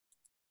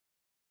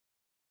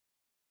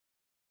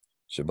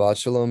Shabbat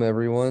Shalom,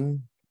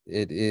 everyone.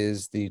 It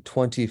is the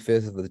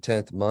 25th of the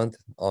 10th month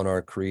on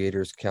our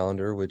Creator's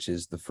calendar, which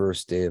is the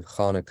first day of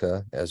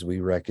Chanukah, as we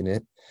reckon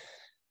it.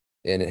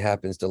 And it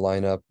happens to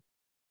line up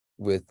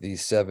with the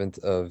 7th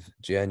of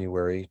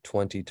January,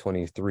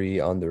 2023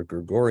 on their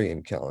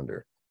Gregorian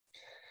calendar.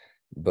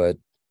 But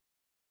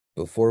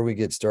before we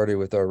get started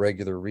with our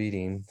regular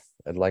reading,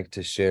 I'd like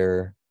to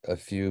share a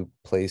few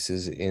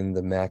places in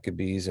the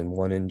Maccabees and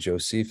one in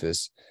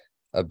Josephus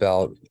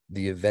about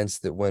the events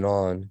that went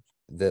on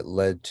that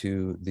led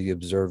to the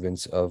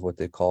observance of what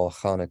they call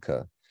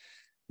Chanukah,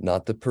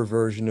 not the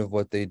perversion of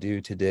what they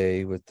do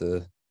today with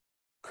the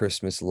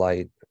Christmas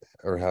light,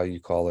 or how you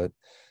call it,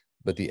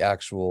 but the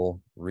actual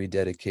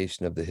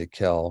rededication of the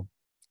Hikkel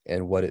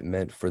and what it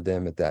meant for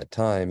them at that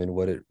time and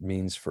what it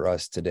means for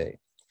us today.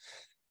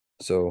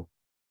 So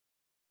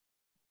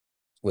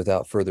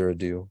without further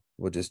ado,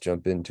 we'll just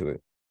jump into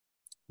it.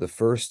 The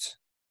first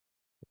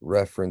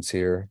reference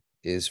here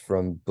is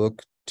from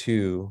Book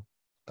 2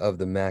 of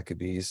the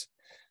Maccabees,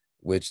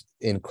 which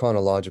in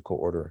chronological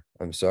order.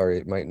 I'm sorry,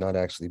 it might not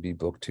actually be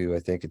Book 2. I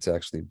think it's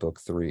actually Book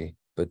 3,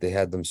 but they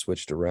had them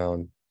switched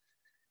around.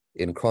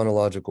 In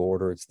chronological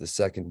order, it's the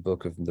second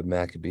book of the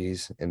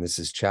Maccabees, and this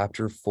is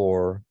chapter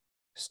 4,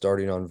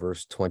 starting on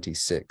verse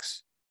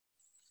 26.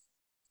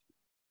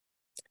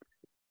 It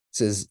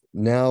says,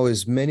 "Now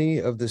as many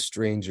of the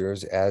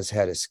strangers as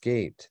had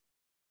escaped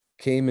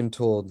came and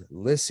told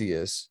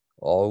Lysias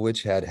all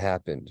which had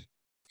happened,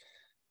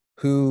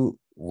 who,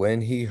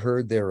 when he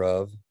heard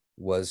thereof,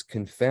 was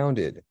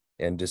confounded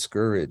and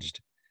discouraged,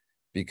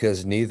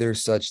 because neither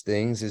such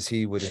things as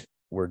he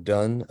were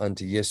done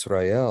unto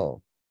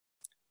Israel,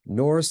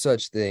 nor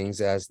such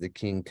things as the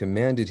king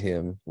commanded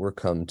him were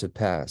come to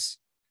pass."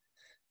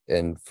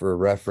 And for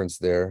reference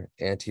there,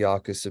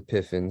 Antiochus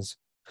Epiphanes,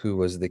 who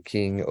was the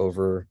king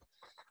over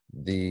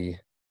the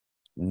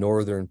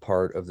northern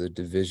part of the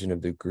division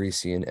of the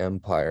Grecian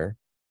Empire,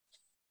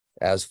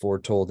 as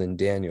foretold in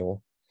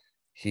Daniel,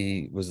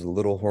 he was the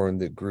little horn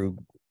that grew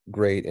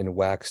great and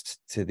waxed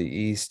to the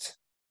east,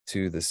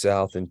 to the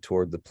south, and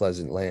toward the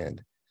pleasant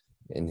land.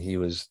 And he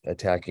was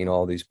attacking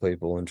all these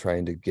people and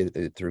trying to get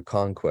it through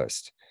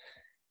conquest.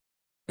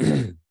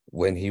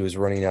 When he was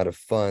running out of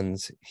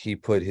funds, he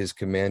put his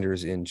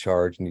commanders in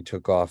charge and he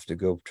took off to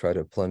go try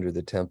to plunder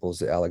the temples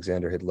that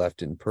Alexander had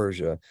left in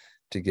Persia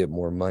to get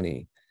more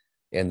money.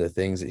 And the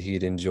things that he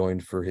had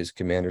enjoined for his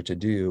commander to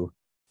do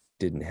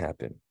didn't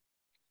happen.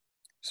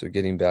 So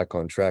getting back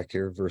on track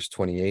here, verse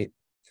 28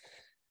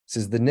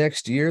 says, "The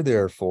next year,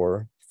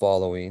 therefore,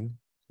 following,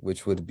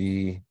 which would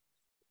be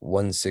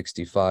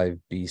 165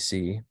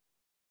 BC,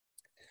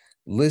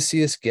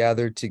 Lysias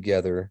gathered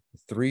together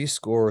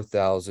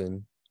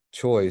 70,000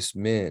 choice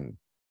men,"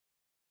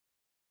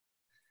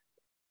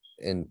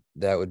 and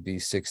that would be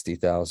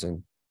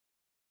 60,000,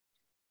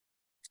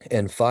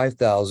 "and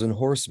 5,000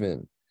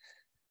 horsemen,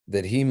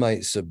 that he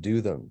might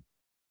subdue them.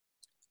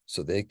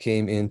 So they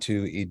came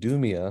into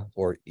Idumea,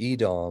 or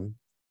Edom,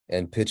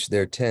 and pitched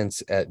their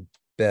tents at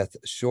Beth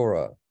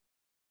Shorah.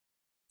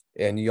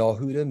 And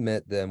Yahuah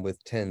met them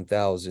with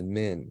 10,000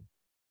 men.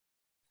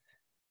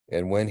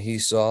 And when he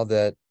saw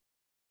that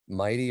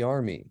mighty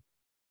army,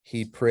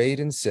 he prayed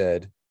and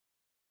said,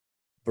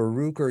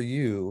 Baruch are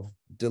you,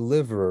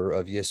 deliverer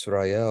of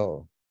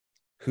Yisrael,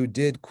 who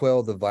did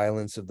quell the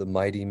violence of the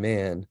mighty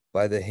man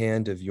by the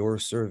hand of your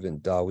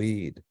servant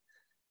Dawid,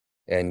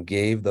 and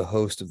gave the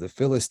host of the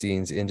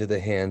Philistines into the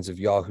hands of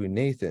Yahuah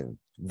Nathan,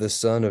 the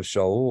son of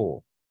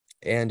Shaul,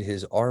 and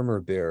his armor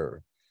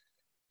bearer."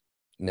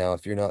 Now,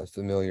 if you're not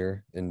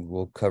familiar, and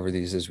we'll cover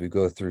these as we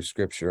go through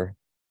scripture,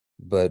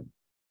 but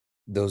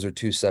those are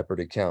two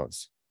separate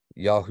accounts.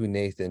 Yahuah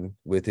Nathan,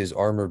 with his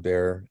armor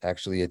bearer,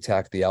 actually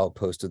attacked the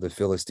outpost of the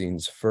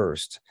Philistines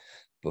first,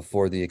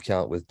 before the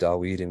account with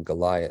Dawid and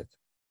Goliath.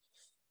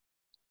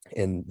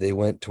 And they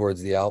went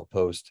towards the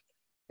outpost,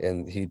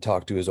 and he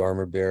talked to his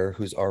armor bearer,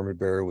 whose armor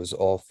bearer was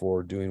all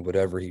for doing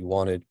whatever he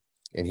wanted.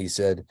 And he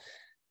said,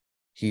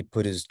 he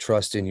put his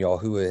trust in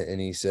Yahuah, and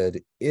he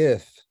said,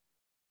 if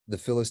the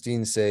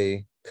Philistines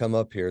say, come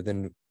up here,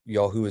 then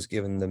Yahuah has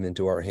given them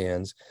into our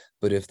hands.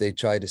 But if they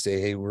try to say,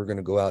 hey, we're going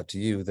to go out to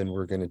you, then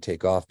we're going to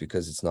take off,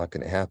 because it's not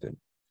going to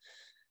happen.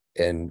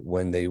 And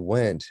when they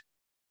went,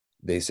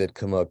 they said,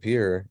 come up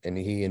here. And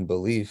he, in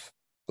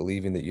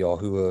believing that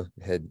Yahuah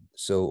had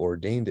so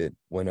ordained it,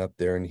 went up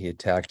there and he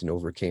attacked and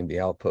overcame the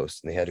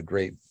outpost. And they had a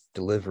great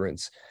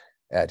deliverance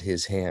at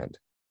his hand.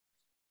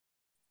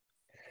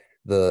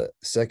 The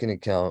second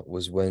account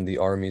was when the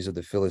armies of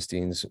the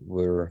Philistines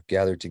were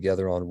gathered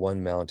together on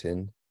one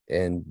mountain,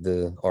 and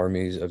the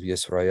armies of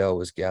Yisrael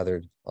was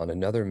gathered on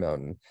another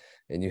mountain.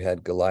 And you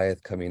had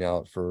Goliath coming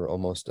out for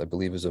almost, I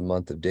believe it was a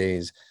month of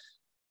days,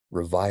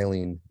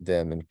 reviling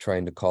them and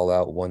trying to call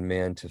out one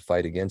man to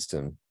fight against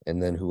him.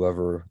 And then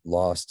whoever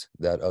lost,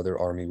 that other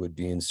army would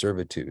be in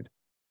servitude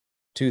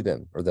to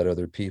them, or that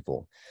other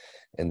people.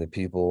 And the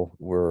people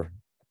were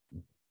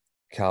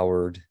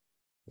coward,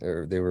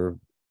 or they were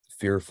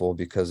fearful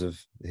because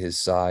of his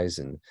size,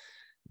 and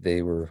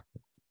they were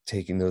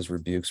taking those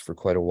rebukes for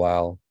quite a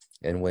while.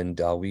 And when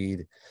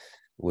Dawid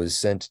was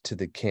sent to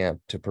the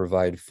camp to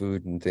provide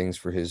food and things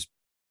for his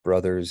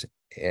brothers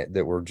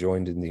that were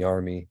joined in the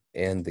army,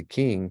 and the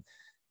king,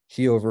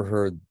 he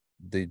overheard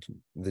the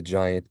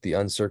giant, the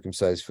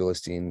uncircumcised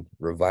Philistine,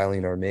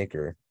 reviling our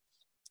maker,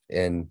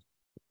 and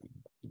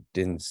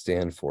didn't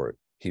stand for it.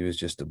 He was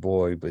just a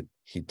boy, but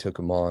he took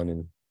him on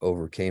and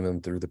overcame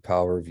him through the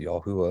power of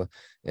Yahuah,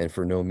 and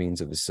for no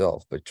means of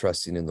himself, but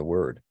trusting in the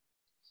word.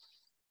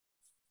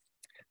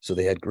 So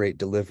they had great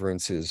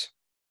deliverances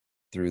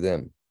through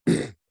them.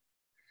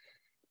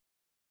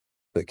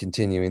 But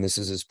continuing, this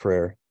is his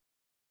prayer.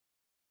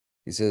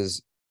 He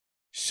says,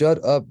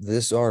 "Shut up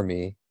this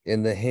army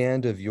in the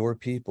hand of your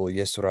people,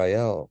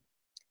 Yisrael,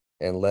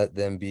 and let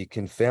them be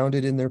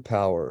confounded in their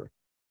power,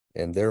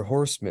 and their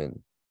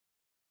horsemen.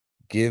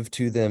 Give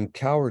to them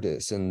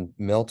cowardice, and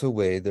melt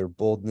away their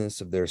boldness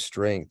of their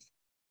strength,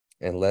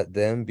 and let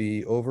them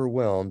be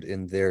overwhelmed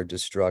in their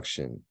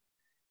destruction.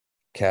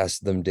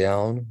 Cast them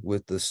down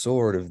with the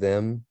sword of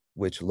them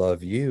which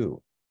love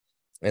you,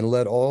 and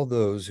let all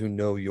those who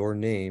know your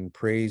name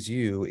praise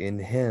you in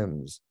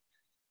hymns."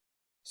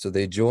 So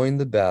they joined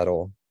the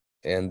battle,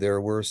 and there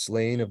were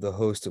slain of the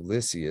host of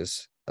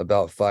Lysias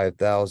about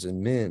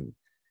 5,000 men.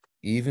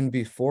 Even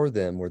before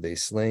them were they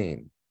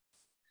slain.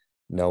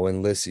 Now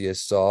when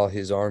Lysias saw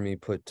his army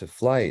put to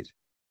flight,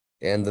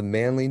 and the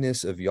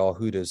manliness of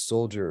Yahudah's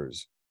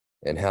soldiers,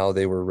 and how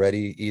they were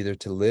ready either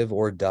to live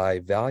or die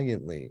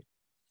valiantly,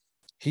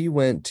 he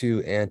went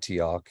to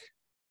Antioch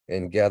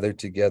and gathered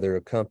together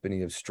a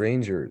company of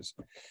strangers,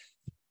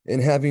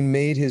 and having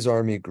made his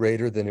army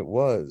greater than it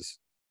was,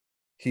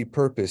 he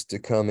purposed to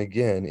come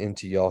again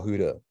into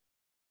Yahudah.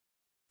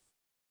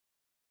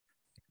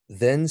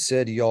 Then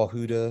said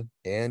Yahudah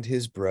and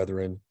his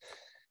brethren,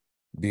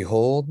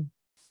 "Behold,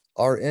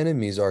 our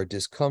enemies are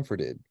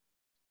discomforted.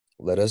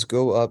 Let us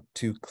go up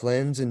to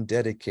cleanse and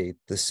dedicate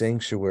the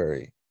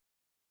sanctuary."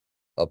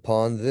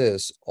 Upon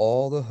this,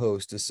 all the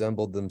host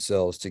assembled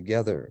themselves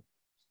together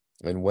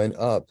and went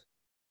up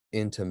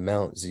into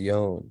Mount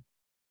Zion.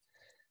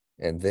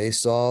 And they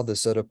saw the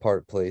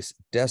set-apart place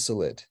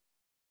desolate,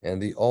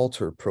 and the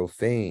altar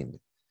profaned,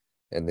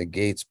 and the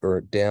gates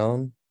burnt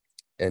down,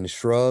 and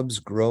shrubs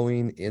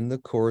growing in the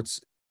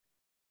courts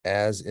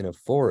as in a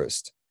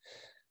forest,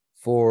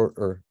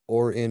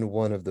 or in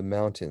one of the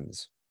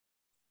mountains.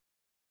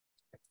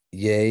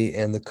 Yea,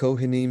 and the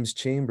Kohanim's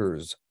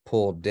chambers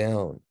pulled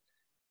down,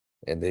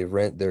 and they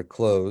rent their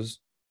clothes,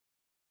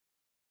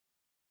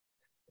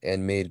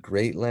 and made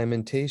great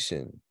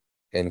lamentation,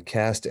 and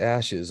cast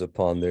ashes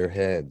upon their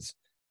heads,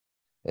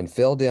 and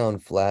fell down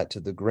flat to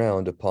the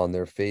ground upon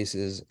their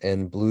faces,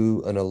 and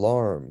blew an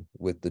alarm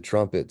with the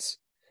trumpets,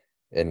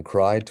 and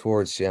cried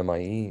towards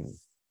Shamayim.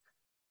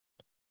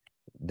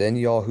 Then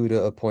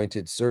Yahudah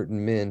appointed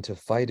certain men to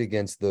fight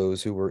against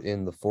those who were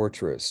in the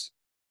fortress,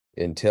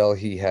 until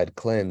he had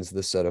cleansed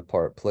the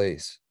set-apart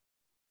place.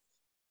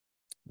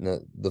 Now,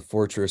 the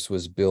fortress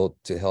was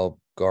built to help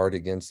guard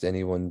against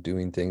anyone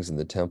doing things in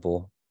the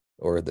temple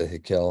or the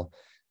Hikel,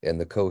 and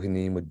the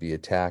Kohanim would be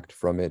attacked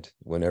from it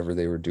whenever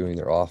they were doing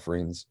their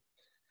offerings.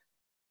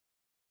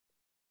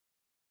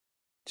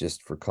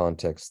 Just for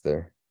context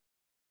there.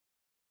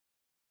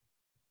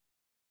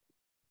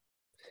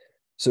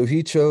 So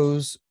he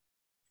chose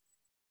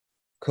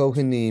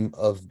Kohanim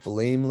of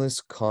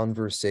blameless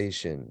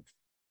conversation,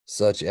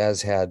 such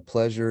as had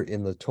pleasure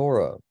in the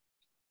Torah,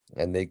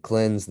 and they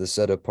cleanse the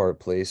set-apart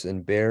place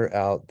and bear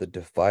out the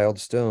defiled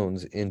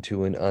stones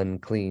into an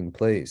unclean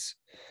place.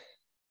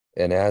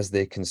 And as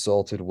they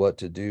consulted what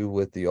to do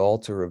with the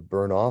altar of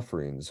burnt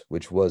offerings,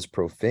 which was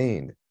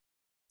profaned,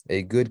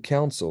 a good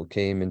counsel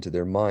came into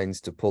their minds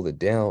to pull it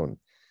down,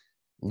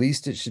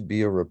 lest it should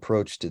be a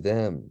reproach to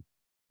them,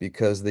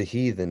 because the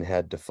heathen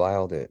had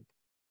defiled it.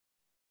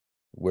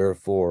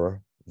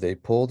 Wherefore they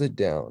pulled it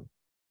down,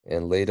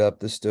 and laid up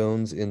the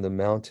stones in the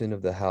mountain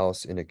of the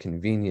house in a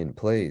convenient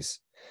place,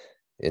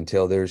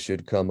 until there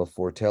should come a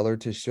foreteller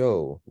to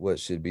show what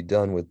should be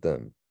done with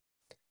them.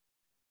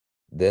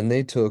 Then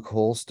they took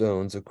whole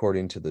stones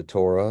according to the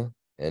Torah,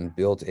 and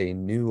built a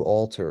new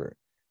altar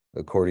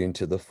according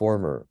to the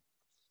former,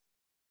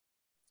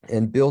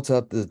 and built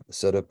up the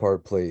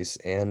set-apart place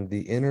and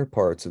the inner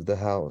parts of the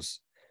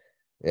house,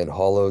 and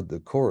hollowed the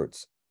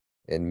courts,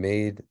 and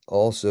made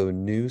also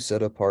new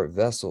set-apart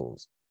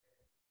vessels.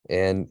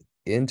 And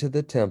into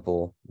the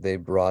temple they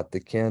brought the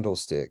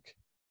candlestick,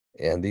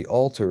 and the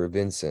altar of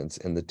incense,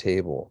 and the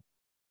table.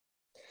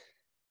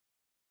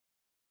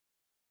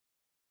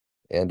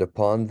 And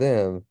upon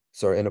the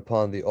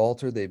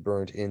altar they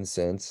burnt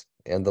incense,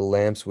 and the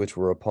lamps which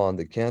were upon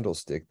the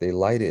candlestick they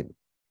lighted,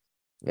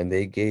 and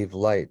they gave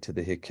light to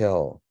the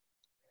Hikel.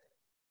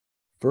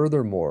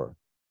 Furthermore,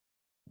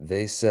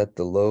 they set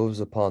the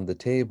loaves upon the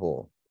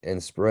table,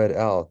 and spread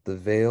out the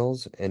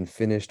veils, and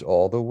finished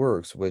all the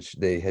works which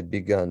they had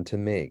begun to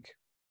make.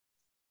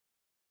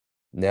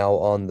 Now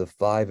on the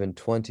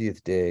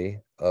 25th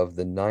day of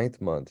the 9th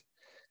month,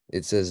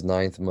 it says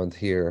 9th month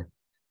here,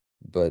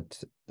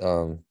 but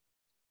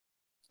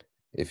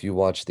If you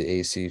watch the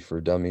AC for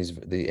Dummies,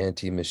 the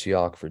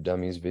anti-Mashiach for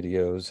Dummies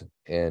videos,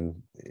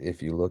 and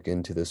if you look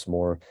into this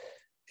more,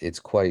 it's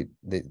quite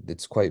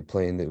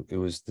plain that it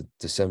was the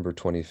December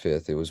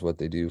 25th. It was what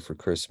they do for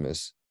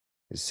Christmas,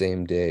 the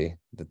same day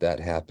that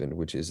happened,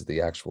 which is the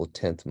actual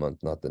 10th month,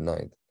 not the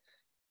 9th.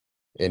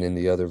 And in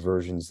the other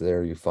versions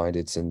there, you find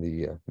it's in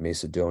the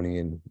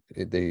Macedonian.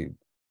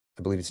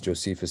 I believe it's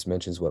Josephus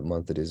mentions what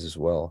month it is as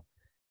well.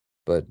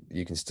 But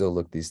you can still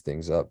look these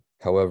things up.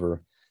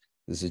 However,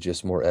 this is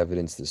just more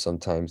evidence that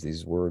sometimes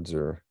these works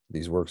are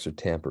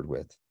tampered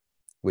with,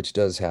 which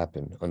does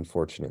happen,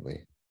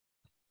 unfortunately.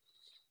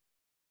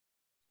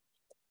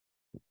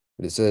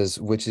 But it says,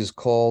 which is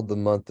called the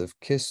month of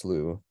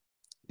Kislew,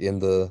 in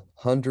the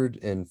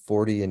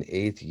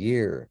 148th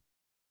year,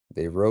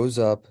 they rose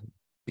up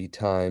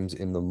betimes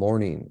in the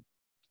morning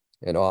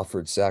and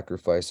offered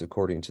sacrifice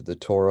according to the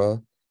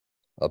Torah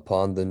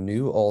upon the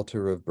new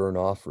altar of burnt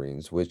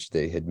offerings which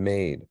they had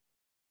made.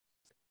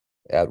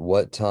 At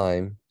what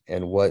time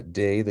and what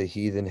day the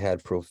heathen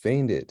had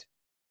profaned it,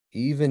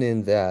 even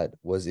in that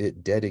was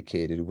it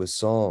dedicated with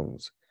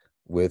songs,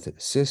 with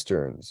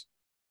citherns,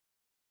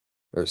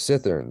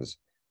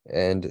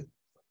 and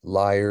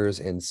lyres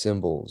and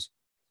cymbals.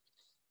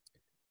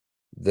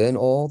 Then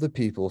all the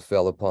people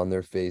fell upon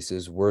their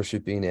faces,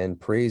 worshiping and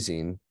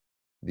praising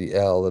the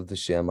El of the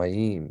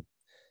Shamayim,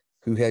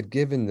 who had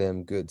given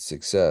them good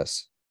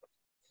success.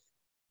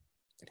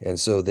 And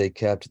so they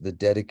kept the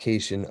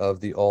dedication of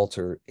the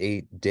altar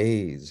 8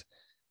 days,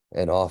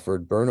 and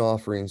offered burnt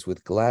offerings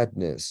with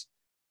gladness,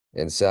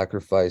 and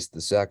sacrificed the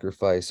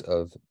sacrifice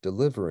of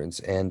deliverance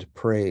and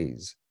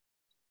praise.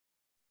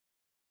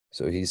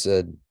 So he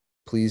said,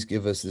 please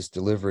give us this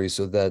delivery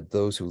so that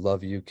those who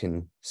love you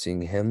can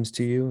sing hymns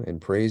to you and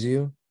praise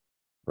you,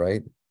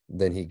 right?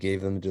 Then he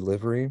gave them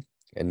delivery,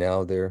 and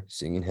now they're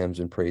singing hymns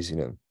and praising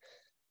him,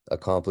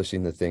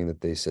 accomplishing the thing that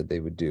they said they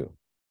would do.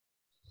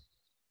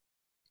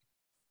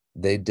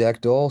 They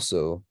decked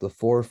also the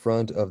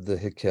forefront of the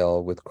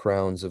Hekkel with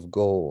crowns of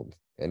gold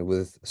and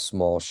with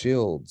small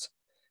shields,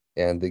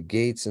 and the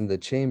gates and the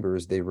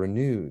chambers they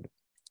renewed,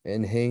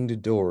 and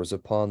hanged doors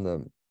upon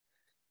them.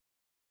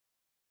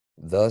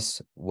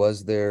 Thus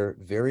was there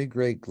very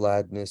great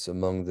gladness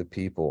among the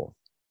people,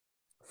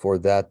 for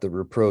that the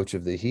reproach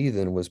of the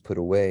heathen was put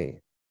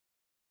away.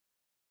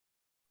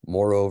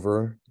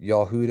 Moreover,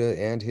 Yahudah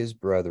and his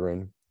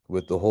brethren,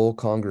 with the whole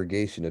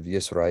congregation of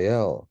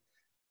Yisrael,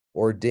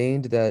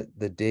 ordained that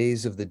the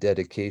days of the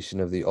dedication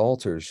of the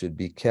altar should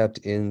be kept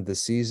in the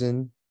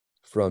season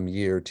from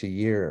year to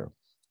year,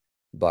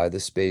 by the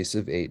space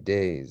of 8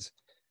 days,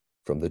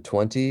 from the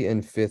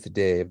 25th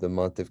day of the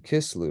month of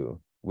Kislew,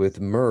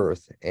 with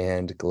mirth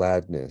and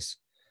gladness.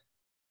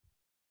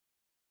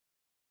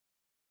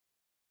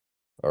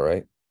 All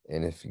right,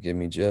 and if you give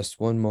me just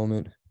one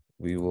moment,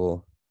 we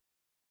will.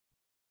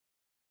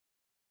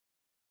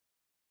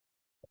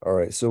 All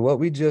right, so what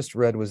we just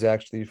read was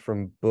actually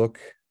from book,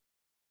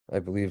 I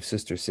believe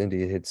Sister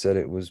Cindy had said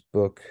it was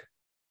book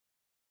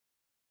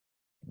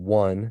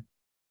 1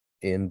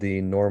 in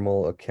the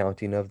normal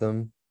accounting of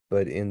them,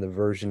 but in the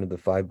version of the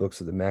 5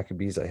 books of the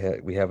Maccabees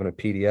we have in a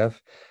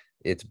PDF,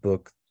 it's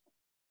book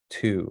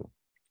 2,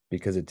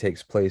 because it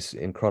takes place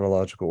in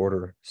chronological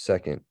order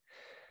second.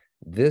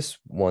 This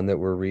one that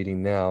we're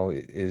reading now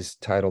is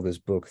titled as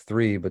book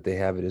 3, but they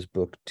have it as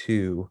book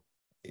 2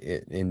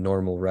 in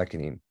normal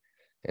reckoning.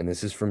 And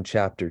this is from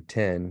chapter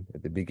 10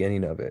 at the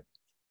beginning of it.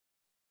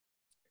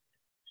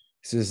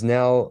 It says,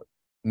 now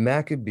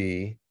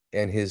Maccabee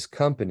and his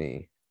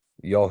company,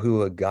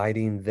 Yahuah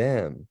guiding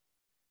them,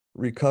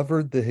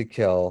 recovered the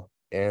Hekkel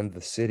and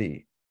the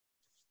city.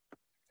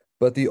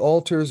 But the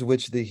altars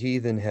which the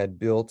heathen had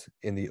built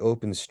in the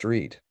open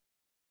street,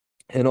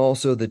 and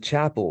also the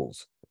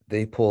chapels,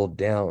 they pulled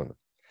down.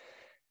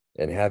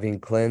 And having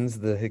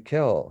cleansed the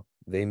Hekkel,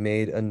 they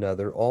made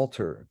another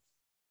altar.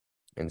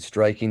 And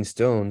striking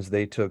stones,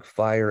 they took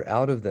fire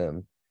out of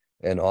them,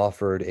 and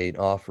offered an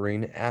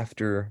offering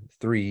after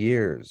 3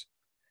 years,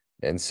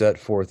 and set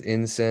forth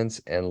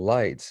incense and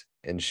lights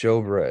and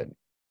showbread.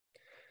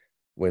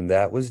 When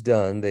that was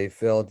done, they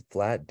fell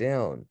flat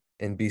down,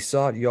 and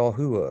besought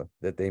Yahuah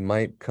that they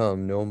might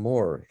come no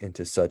more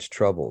into such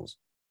troubles.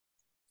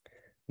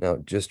 Now,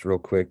 just real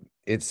quick,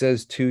 it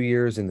says 2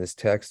 years in this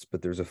text,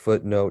 but there's a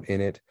footnote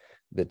in it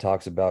that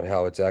talks about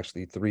how it's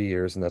actually 3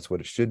 years, and that's what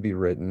it should be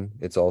written.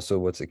 It's also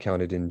what's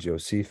accounted in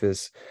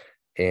Josephus,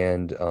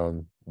 and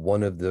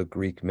one of the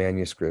Greek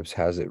manuscripts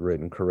has it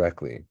written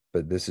correctly,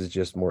 but this is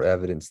just more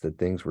evidence that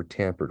things were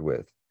tampered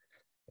with.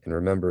 And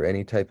remember,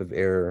 any type of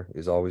error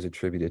is always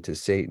attributed to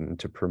Satan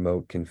to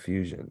promote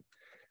confusion.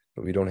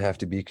 But we don't have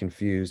to be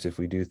confused if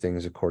we do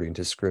things according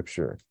to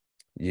Scripture.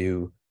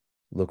 You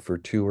look for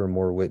 2 or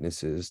more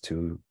witnesses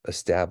to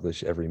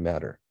establish every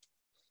matter.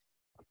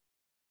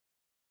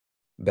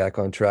 Back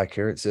on track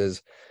here, it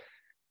says,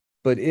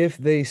 but if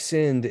they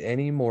sinned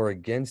any more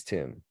against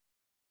him,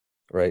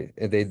 right,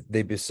 and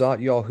they besought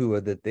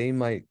Yahuah that they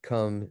might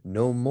come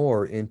no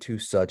more into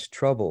such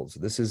troubles.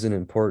 This is an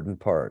important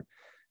part,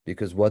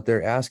 because what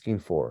they're asking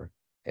for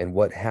and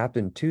what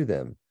happened to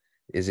them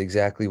is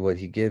exactly what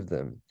he gave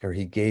them,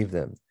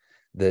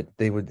 that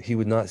he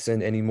would not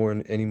send any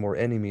more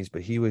enemies,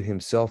 but he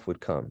himself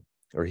would come,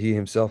 or he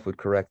himself would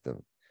correct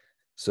them.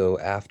 So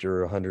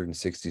after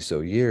 160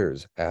 so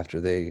years, after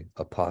they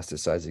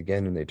apostatize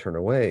again and they turn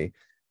away,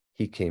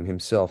 he came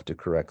himself to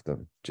correct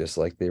them, just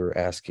like they were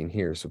asking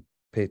here. So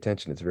pay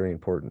attention, it's very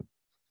important.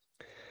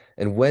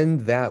 And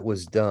when that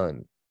was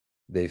done,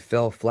 they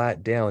fell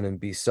flat down and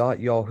besought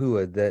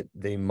Yahuah that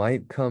they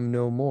might come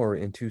no more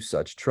into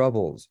such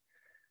troubles.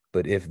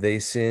 But if they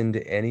sinned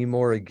any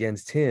more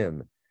against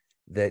him,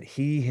 that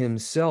he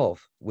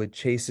himself would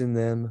chasten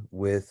them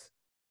with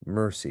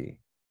mercy,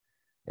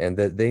 and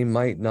that they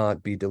might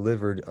not be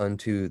delivered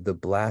unto the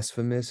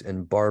blasphemous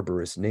and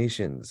barbarous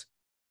nations.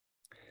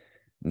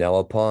 Now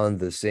upon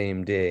the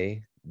same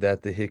day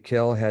that the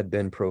Hikkel had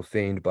been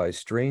profaned by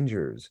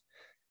strangers,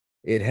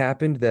 it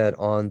happened that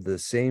on the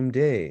same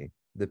day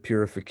the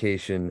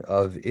purification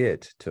of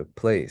it took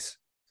place,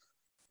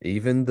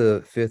 even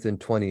the 5th and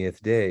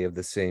 20th day of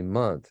the same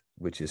month,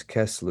 which is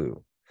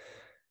Keslu.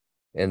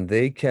 And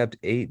they kept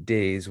 8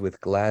 days with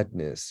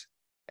gladness,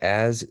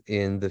 as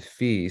in the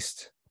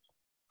feast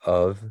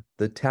of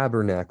the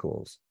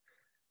tabernacles,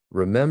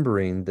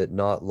 remembering that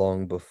not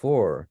long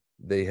before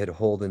they had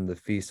holden the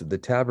feast of the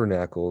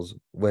tabernacles,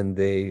 when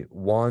they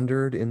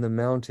wandered in the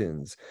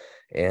mountains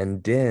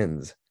and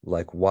dens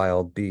like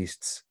wild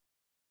beasts.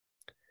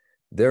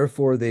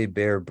 Therefore they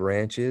bare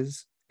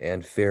branches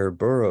and fair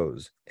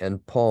burrows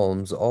and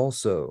palms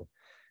also,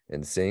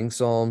 and sang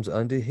psalms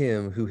unto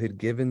him who had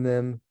given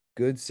them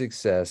good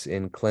success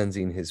in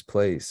cleansing his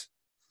place.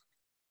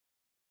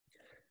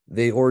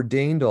 They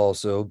ordained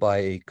also by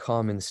a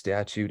common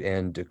statute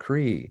and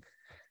decree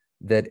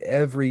that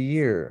every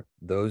year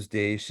those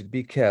days should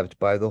be kept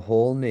by the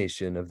whole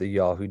nation of the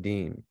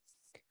Yahudim.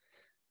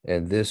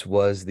 And this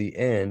was the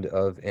end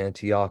of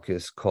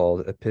Antiochus,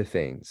 called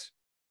Epiphanes.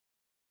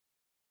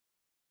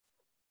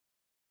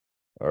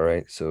 All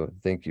right, so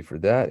thank you for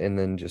that. And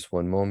then just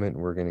one moment,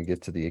 we're going to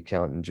get to the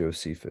account in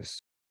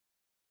Josephus.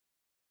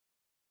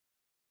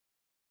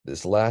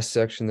 This last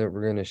section that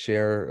we're going to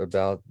share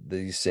about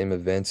these same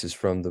events is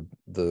from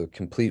the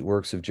complete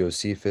works of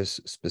Josephus,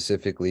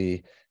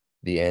 specifically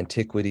the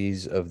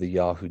Antiquities of the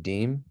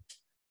Yahudim,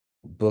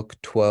 Book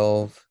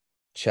 12,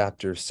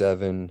 Chapter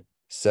 7,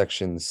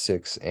 Sections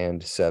 6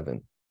 and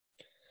 7.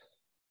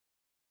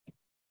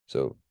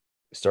 So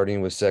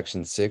starting with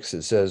Section 6,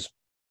 it says,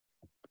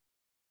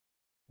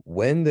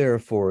 when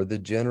therefore the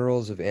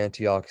generals of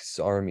Antiochus'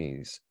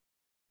 armies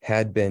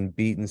had been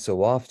beaten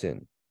so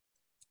often,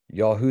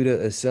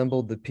 Yahudah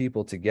assembled the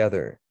people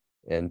together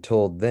and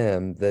told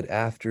them that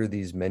after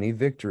these many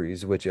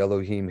victories which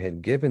Elohim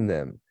had given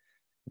them,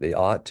 they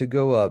ought to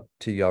go up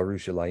to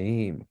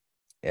Yerushalayim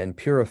and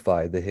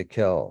purify the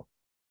Hikkel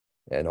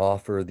and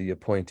offer the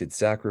appointed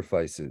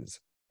sacrifices.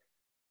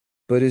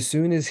 But as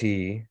soon as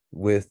he,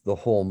 with the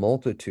whole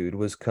multitude,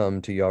 was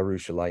come to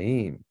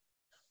Yerushalayim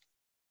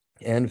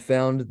and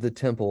found the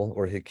temple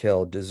or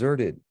Hikkel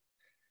deserted,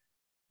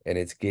 and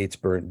its gates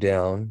burnt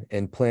down,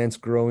 and plants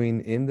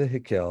growing in the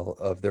Hikkel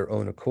of their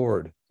own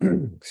accord,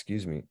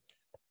 excuse me,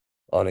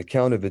 on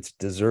account of its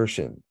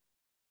desertion,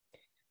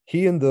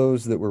 he and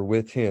those that were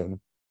with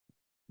him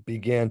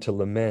began to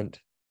lament,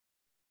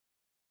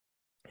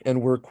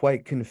 and were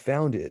quite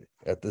confounded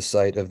at the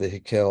sight of the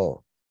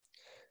Hikkel.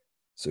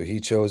 So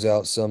he chose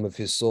out some of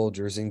his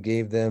soldiers and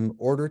gave them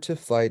order to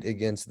fight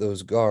against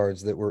those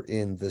guards that were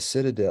in the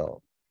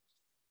citadel,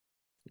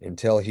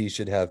 until he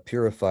should have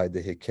purified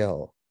the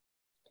Hikkel.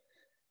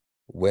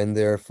 When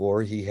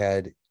therefore he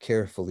had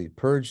carefully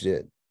purged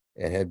it,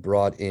 and had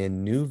brought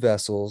in new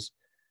vessels,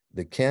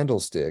 the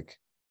candlestick,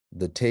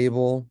 the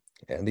table,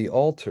 and the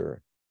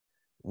altar,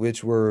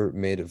 which were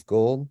made of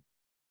gold,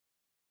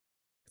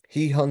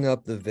 he hung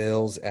up the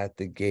veils at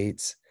the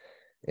gates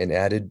and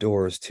added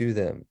doors to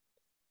them.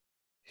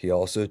 He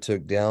also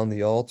took down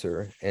the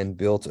altar and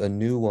built a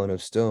new one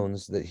of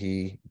stones that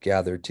he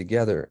gathered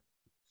together,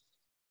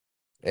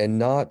 and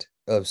not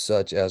of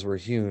such as were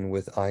hewn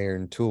with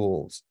iron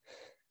tools.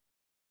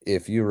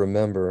 If you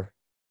remember,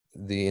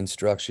 the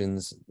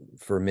instructions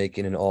for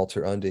making an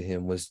altar unto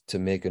him was to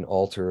make an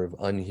altar of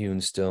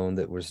unhewn stone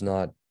that was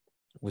not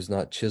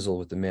chiseled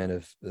with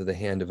the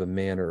hand of a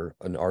man or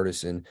an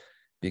artisan,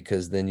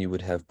 because then you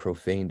would have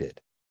profaned it.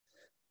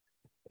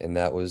 And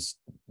that was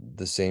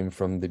the same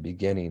from the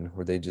beginning,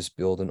 where they just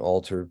build an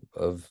altar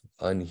of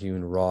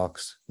unhewn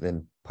rocks,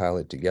 then pile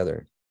it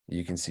together.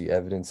 You can see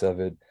evidence of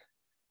it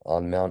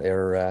on Mount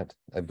Ararat,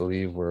 I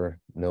believe, where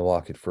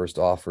Noah had first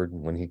offered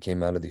when he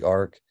came out of the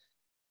ark.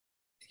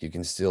 You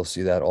can still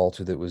see that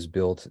altar that was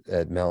built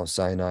at Mount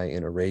Sinai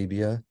in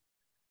Arabia.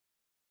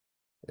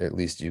 At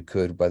least you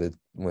could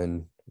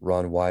when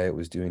Ron Wyatt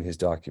was doing his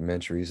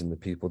documentaries, and the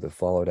people that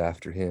followed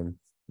after him,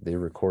 they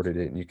recorded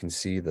it, and you can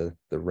see the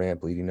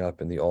ramp leading up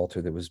and the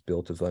altar that was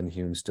built of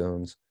unhewn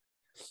stones.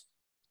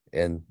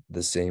 And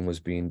the same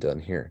was being done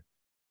here.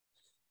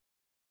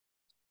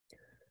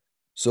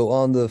 So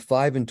on the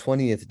 5 and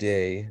 20th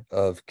day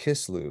of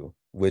Kislew,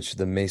 which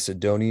the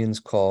Macedonians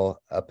call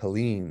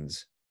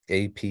Apellines,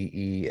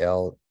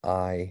 Apelines,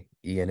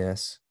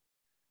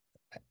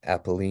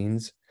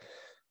 Apellines.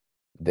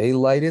 They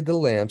lighted the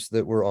lamps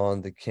that were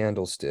on the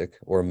candlestick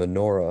or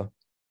menorah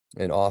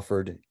and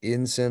offered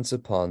incense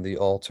upon the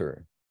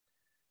altar,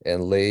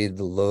 and laid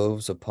the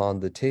loaves upon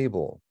the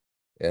table,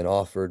 and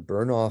offered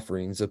burnt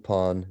offerings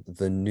upon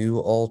the new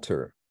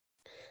altar.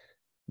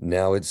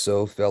 Now it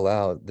so fell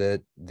out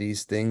that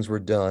these things were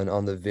done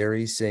on the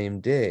very same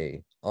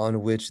day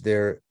on which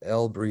their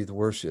el-breathed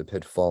worship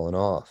had fallen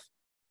off,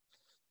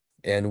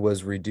 and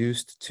was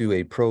reduced to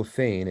a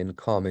profane and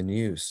common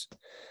use,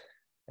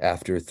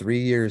 after 3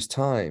 years'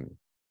 time.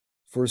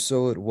 For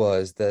so it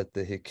was that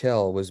the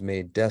Hikel was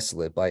made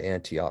desolate by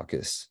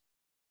Antiochus,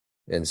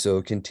 and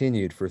so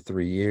continued for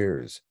 3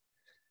 years.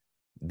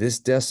 This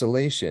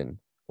desolation,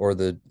 or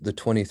the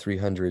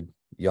 2300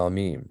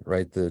 Yamim,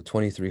 right? The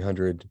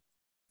 2300,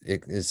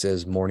 it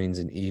says mornings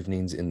and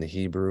evenings in the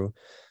Hebrew,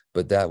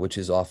 but that which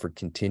is offered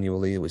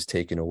continually was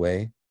taken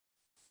away,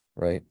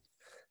 right?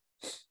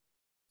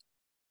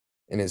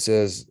 And it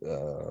says,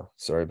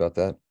 sorry about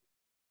that.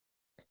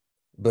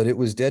 But it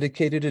was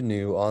dedicated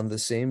anew on the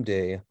same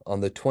day, on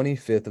the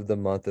 25th of the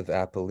month of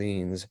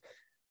Apellines,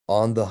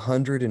 on the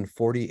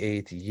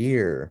 148th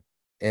year,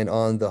 and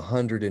on the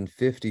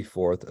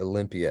 154th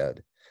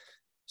Olympiad.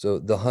 So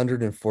the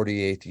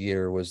 148th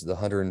year was the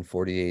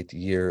 148th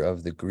year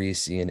of the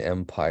Grecian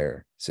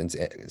Empire, since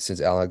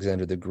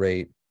Alexander the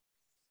Great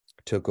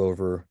took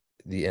over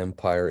the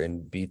empire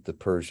and beat the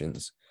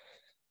Persians.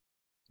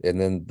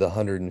 And then the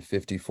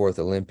 154th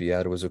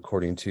Olympiad was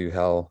according to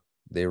how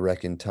they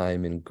reckoned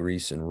time in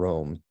Greece and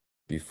Rome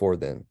before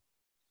then.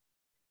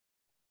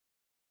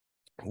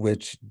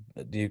 Which,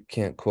 you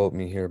can't quote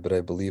me here, but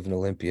I believe an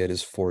Olympiad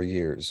is 4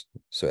 years.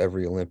 So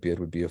every Olympiad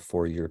would be a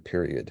 4-year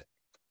period.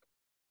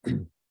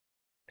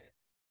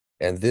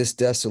 And this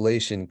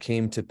desolation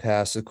came to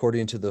pass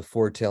according to the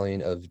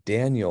foretelling of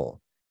Daniel,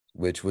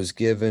 which was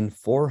given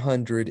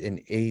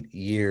 408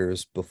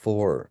 years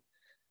before.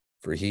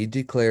 For he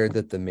declared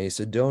that the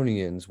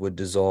Macedonians would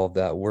dissolve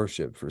that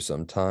worship for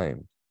some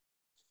time.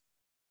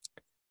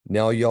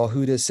 Now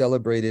Yahudah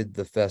celebrated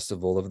the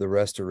festival of the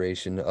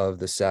restoration of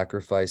the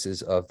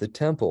sacrifices of the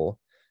temple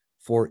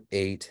for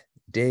 8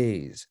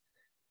 days,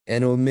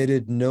 and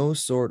omitted no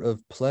sort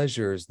of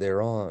pleasures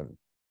thereon,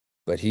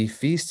 but he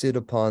feasted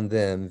upon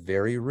them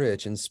very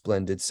rich and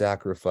splendid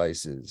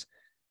sacrifices,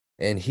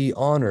 and he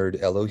honored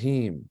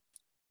Elohim,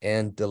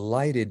 and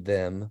delighted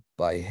them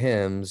by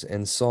hymns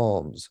and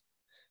psalms.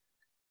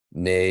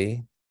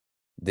 Nay,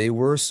 they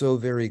were so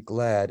very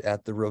glad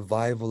at the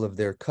revival of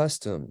their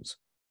customs,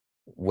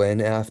 when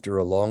after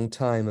a long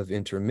time of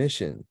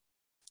intermission,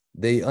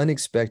 they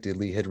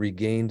unexpectedly had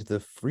regained the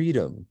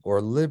freedom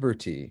or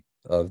liberty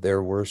of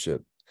their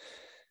worship,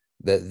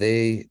 that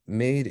they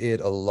made it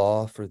a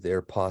law for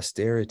their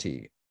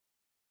posterity,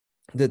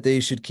 that they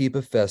should keep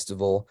a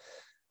festival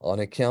on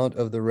account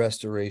of the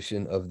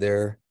restoration of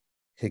their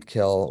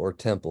Hikel or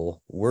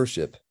temple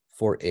worship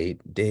for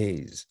 8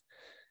 days.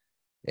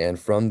 And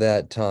from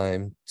that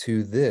time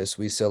to this,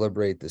 we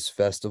celebrate this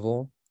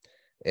festival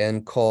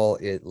and call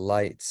it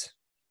lights.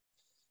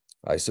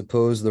 I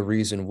suppose the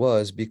reason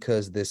was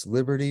because this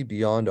liberty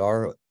beyond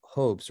our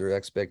hopes or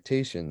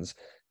expectations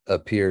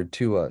appeared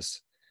to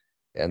us,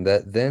 and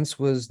that thence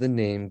was the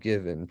name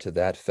given to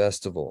that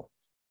festival.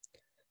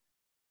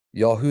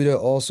 Yahudah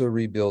also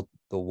rebuilt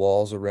the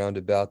walls around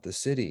about the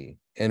city,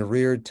 and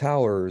reared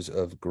towers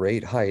of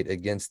great height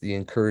against the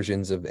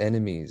incursions of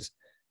enemies,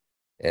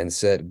 and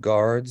set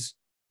guards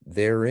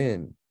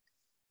therein.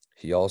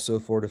 He also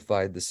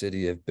fortified the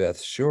city of Beth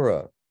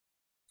Sora,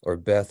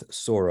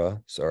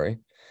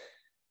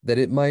 that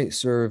it might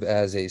serve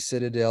as a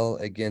citadel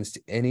against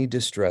any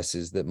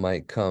distresses that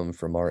might come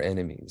from our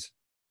enemies.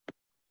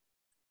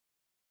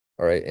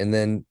 All right, and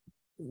then,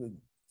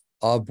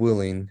 ob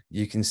willing,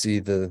 you can see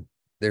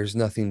there's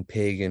nothing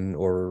pagan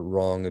or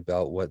wrong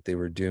about what they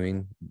were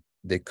doing.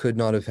 They could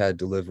not have had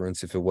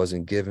deliverance if it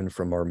wasn't given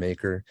from our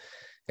Maker,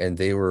 and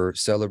they were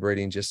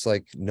celebrating just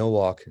like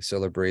Noach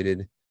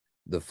celebrated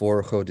the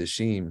 4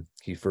 Chodeshim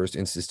he first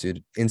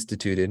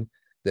instituted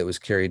that was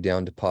carried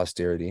down to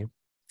posterity.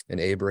 And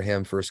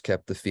Abraham first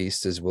kept the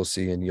feast, as we'll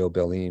see in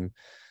Yobelim.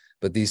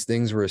 But these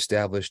things were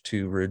established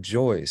to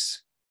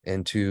rejoice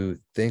and to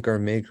thank our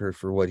Maker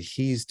for what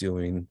he's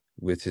doing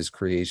with his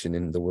creation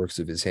and the works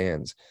of his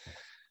hands.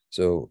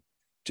 So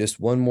just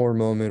one more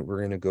moment, we're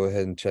going to go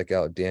ahead and check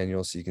out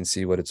Daniel so you can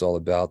see what it's all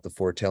about, the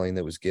foretelling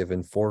that was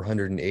given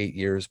 408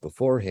 years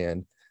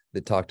beforehand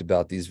that talked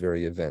about these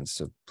very events.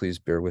 So please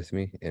bear with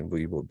me, and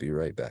we will be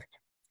right back.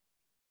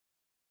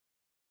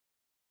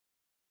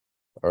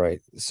 All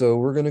right, so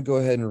we're going to go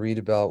ahead and read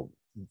about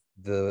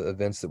the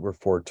events that were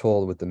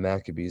foretold with the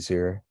Maccabees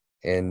here.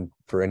 And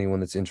for anyone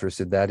that's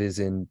interested, that is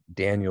in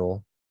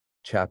Daniel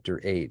chapter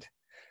 8.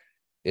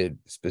 It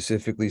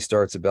specifically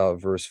starts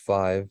about verse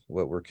 5,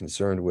 what we're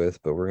concerned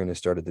with, but we're going to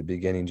start at the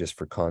beginning just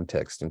for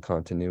context and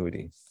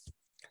continuity.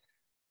 It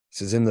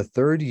says, in the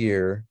 3rd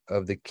year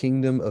of the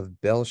kingdom of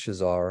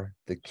Belshazzar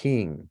the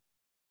king,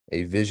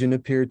 a vision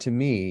appeared to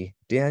me,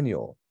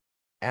 Daniel,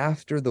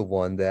 after the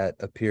one that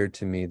appeared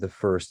to me the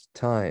first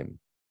time.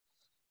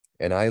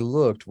 And I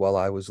looked while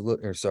I was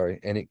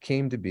and it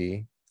came to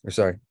be,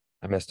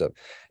 I messed up.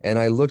 And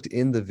I looked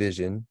in the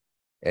vision,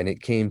 and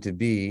it came to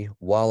be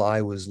while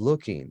I was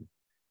looking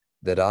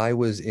that I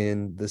was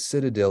in the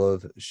citadel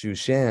of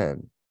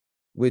Shushan,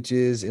 which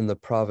is in the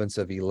province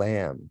of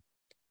Elam,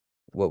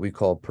 what we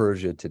call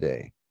Persia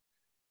today.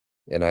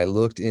 And I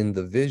looked in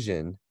the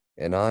vision,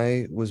 and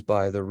I was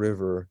by the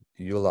river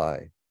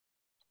Ulai.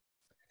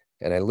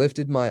 And I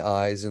lifted my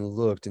eyes and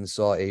looked and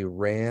saw a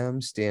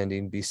ram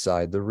standing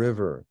beside the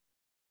river.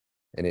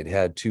 And it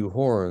had 2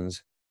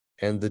 horns,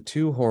 and the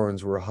 2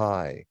 horns were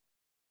high,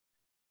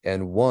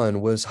 and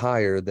one was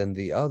higher than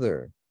the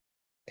other,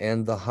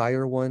 and the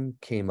higher one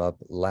came up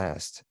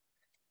last.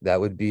 That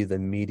would be the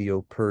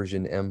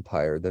Medo-Persian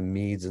Empire, the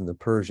Medes and the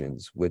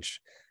Persians, which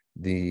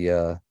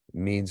the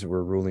Medes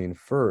were ruling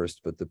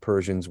first, but the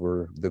Persians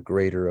were the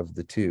greater of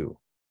the 2.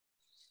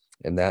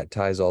 And that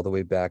ties all the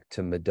way back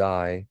to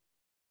Madai,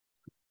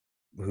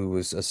 who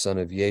was a son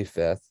of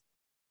Japheth.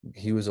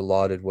 He was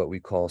allotted what we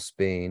call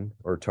Spain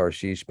or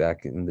Tarshish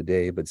back in the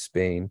day, but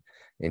Spain,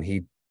 and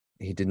he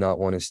did not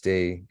want to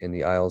stay in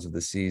the Isles of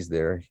the Seas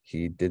there.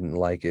 He didn't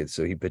like it,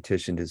 so he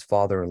petitioned his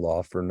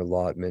father-in-law for an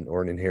allotment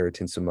or an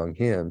inheritance among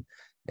him,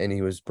 and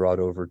he was brought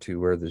over to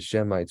where the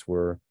Shemites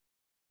were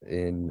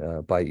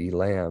in by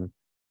Elam,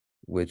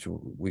 which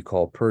we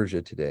call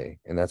Persia today,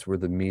 and that's where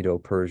the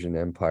Medo-Persian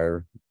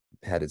Empire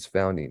had its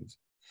foundings.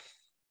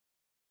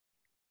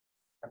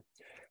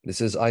 It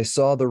says, I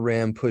saw the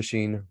ram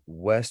pushing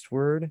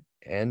westward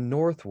and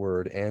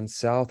northward and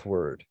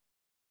southward,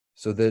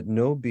 so that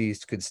no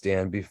beast could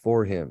stand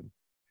before him,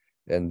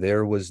 and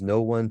there was no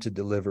one to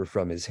deliver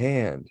from his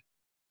hand,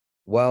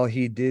 while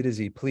he did as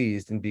he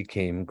pleased and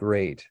became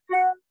great.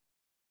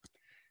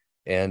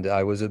 And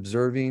I was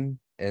observing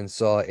and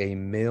saw a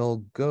male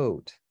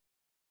goat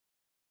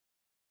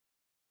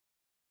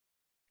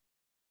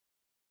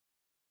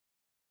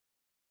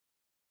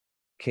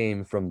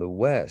came from the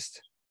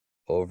west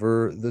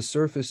over the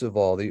surface of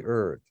all the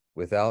earth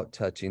without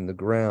touching the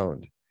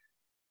ground.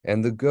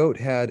 And the goat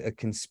had a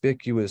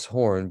conspicuous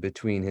horn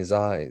between his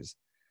eyes.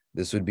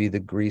 This would be the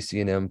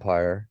Grecian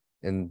Empire.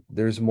 And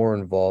there's more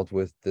involved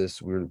with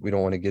this. We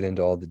don't want to get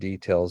into all the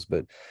details,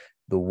 but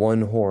the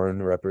one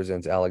horn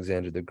represents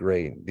Alexander the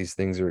Great. These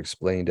things are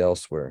explained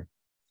elsewhere.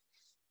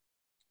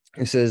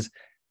 It says,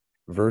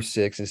 verse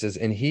 6, it says,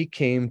 and he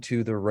came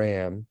to the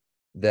ram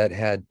that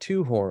had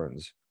 2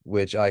 horns,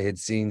 which I had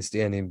seen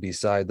standing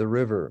beside the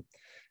river,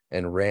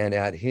 and ran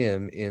at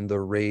him in the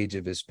rage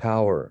of his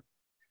power.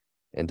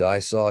 And I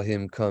saw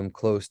him come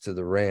close to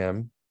the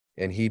ram,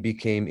 and he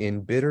became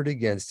embittered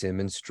against him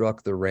and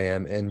struck the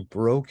ram and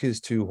broke his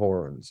 2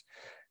 horns.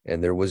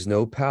 And there was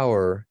no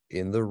power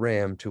in the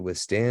ram to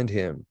withstand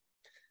him,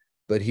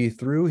 but he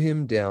threw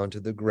him down to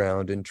the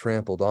ground and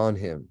trampled on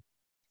him.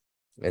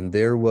 And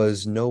there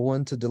was no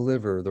one to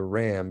deliver the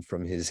ram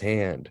from his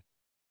hand.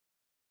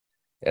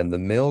 And the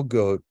male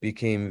goat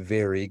became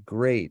very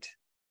great.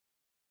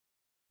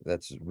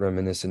 That's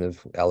reminiscent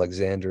of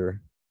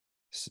Alexander,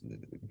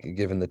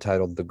 given the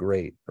title the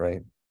Great,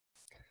 right?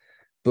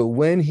 But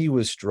when he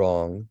was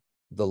strong,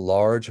 the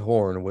large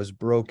horn was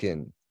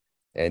broken,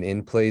 and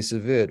in place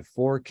of it,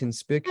 4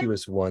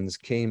 conspicuous ones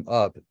came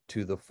up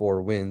to the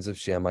 4 winds of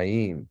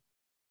Shamayim.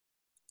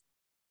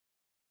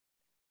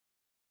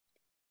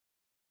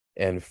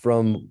 And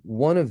from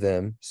one of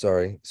them,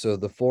 so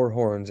the 4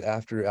 horns,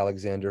 after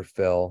Alexander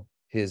fell,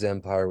 his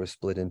empire was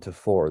split into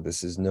 4.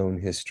 This is known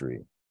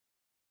history,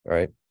 all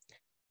right?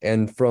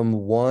 And from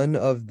one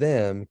of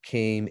them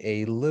came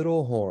a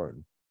little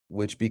horn,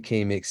 which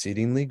became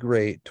exceedingly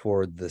great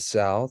toward the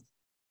south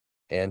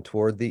and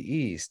toward the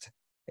east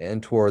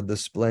and toward the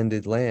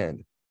splendid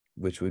land,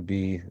 which would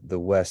be the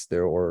west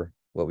there, or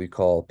what we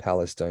call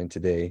Palestine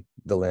today,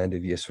 the land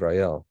of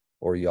Yisrael,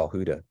 or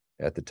Yahudah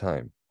at the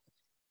time.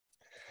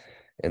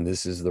 And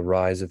this is the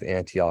rise of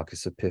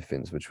Antiochus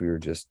Epiphanes, which we were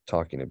just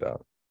talking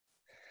about.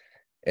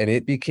 And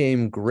it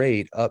became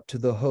great up to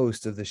the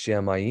host of the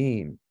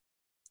Shamayim,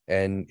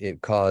 and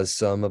it caused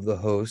some of the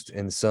host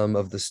and some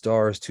of the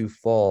stars to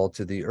fall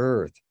to the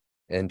earth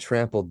and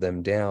trampled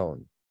them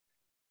down.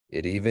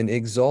 It even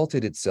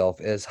exalted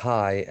itself as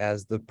high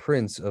as the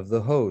prince of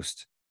the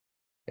host,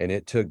 and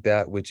it took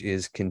that which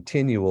is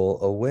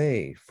continual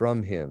away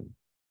from him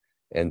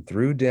and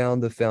threw down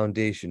the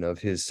foundation of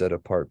his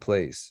set-apart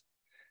place.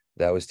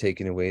 That was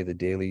taking away the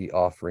daily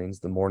offerings,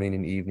 the morning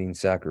and evening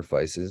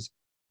sacrifices,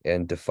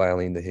 and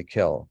defiling the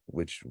Hikel,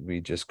 which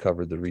we just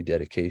covered the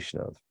rededication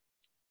of.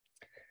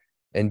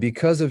 And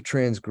because of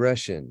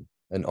transgression,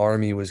 an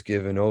army was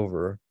given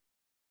over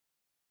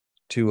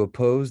to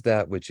oppose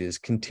that which is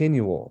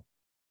continual,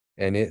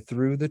 and it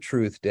threw the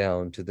truth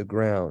down to the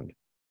ground,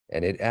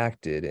 and it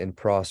acted and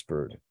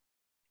prospered.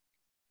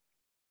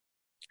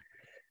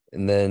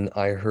 And then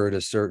I heard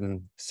a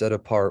certain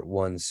set-apart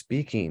one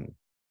speaking,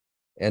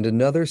 and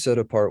another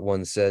set-apart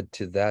one said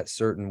to that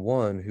certain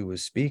one who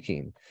was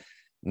speaking.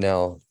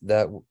 Now,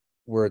 that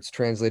where it's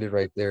translated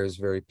right there is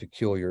very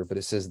peculiar, but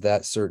it says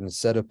that certain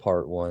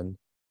set-apart one,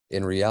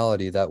 In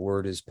reality, that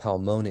word is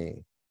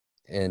palmone,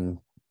 and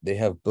they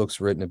have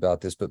books written about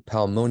this, but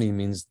palmone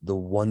means the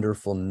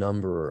wonderful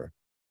numberer.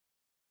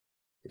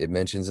 It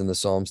mentions in the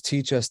Psalms,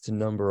 teach us to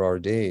number our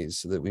days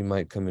so that we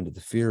might come into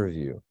the fear of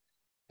you.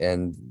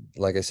 And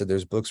like I said,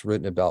 there's books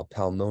written about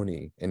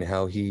palmone and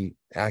how he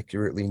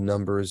accurately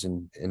numbers,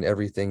 and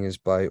everything is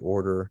by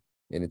order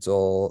and it's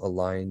all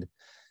aligned.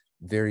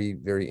 Very,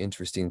 very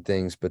interesting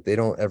things, but they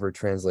don't ever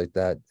translate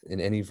that in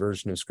any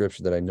version of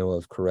scripture that I know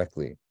of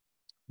correctly.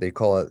 They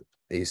call it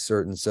a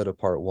certain set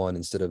apart one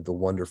instead of the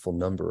wonderful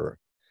numberer.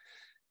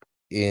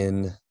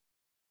 In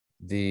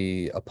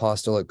the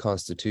apostolic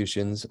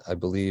constitutions, I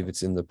believe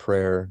it's in the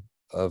prayer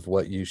of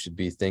what you should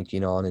be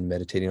thinking on and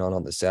meditating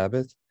on the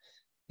Sabbath.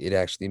 It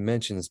actually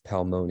mentions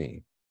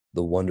palmone,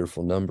 the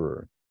wonderful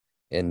numberer.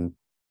 And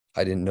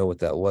I didn't know what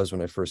that was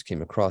when I first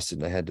came across it,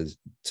 and I had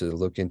to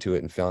look into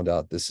it and found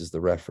out this is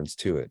the reference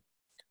to it.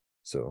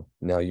 So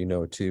now you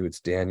know too, it's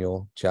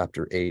Daniel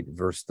chapter 8,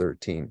 verse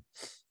 13.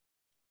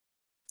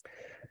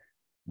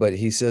 But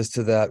he says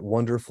to that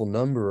wonderful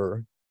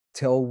numberer,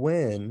 tell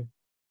when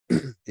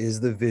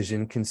is the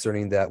vision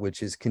concerning that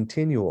which is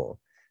continual,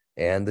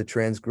 and the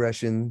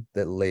transgression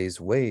that lays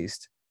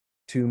waste,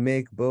 to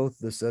make both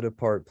the set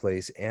apart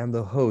place and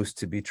the host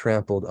to be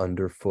trampled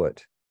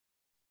underfoot.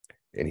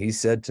 And he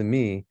said to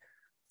me,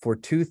 for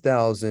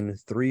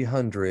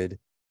 2,300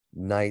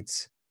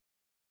 nights,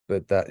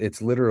 but that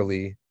it's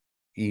literally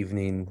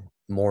evening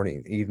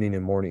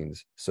and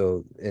mornings.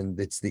 So, and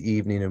it's the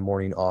evening and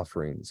morning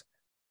offerings,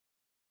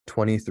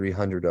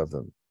 2,300 of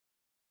them,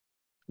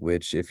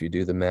 which if you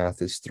do the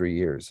math is 3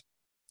 years.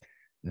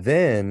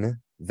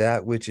 Then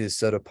that which is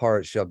set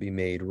apart shall be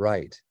made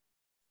right.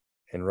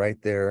 And right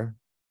there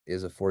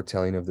is a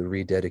foretelling of the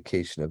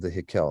rededication of the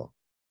Hikel.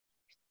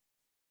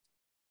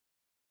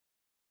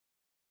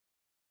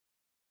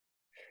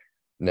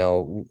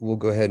 Now, we'll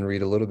go ahead and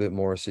read a little bit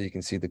more so you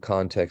can see the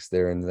context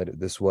there, and that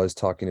this was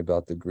talking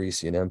about the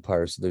Grecian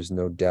Empire, so there's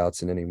no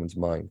doubts in anyone's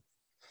mind.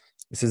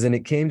 It says, and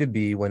it came to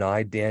be when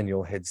I,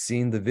 Daniel, had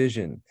seen the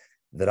vision,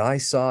 that I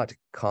sought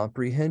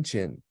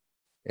comprehension.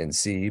 And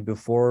see,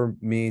 before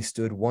me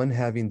stood one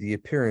having the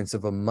appearance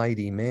of a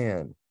mighty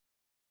man.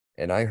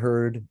 And I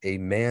heard a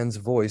man's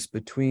voice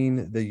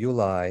between the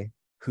Ulai,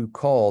 who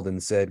called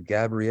and said,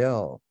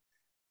 Gabriel,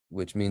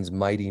 which means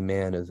mighty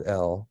man of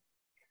El,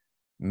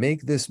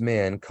 make this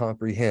man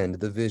comprehend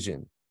the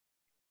vision.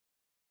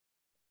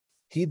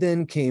 He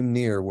then came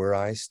near where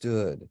I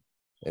stood,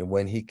 and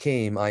when he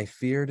came, I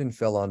feared and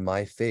fell on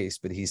my face,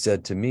 but he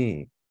said to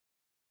me,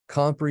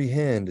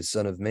 comprehend,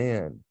 son of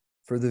man,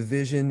 for the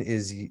vision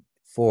is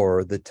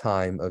for the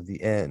time of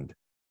the end.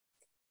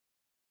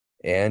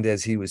 And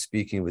as he was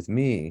speaking with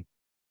me,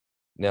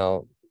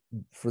 now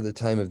for the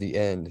time of the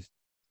end,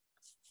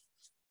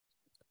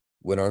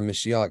 when our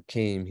Mashiach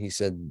came, he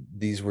said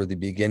these were the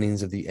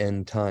beginnings of the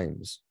end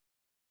times,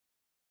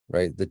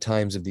 right? The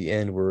times of the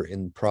end were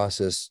in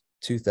process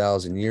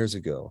 2,000 years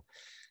ago.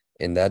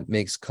 And that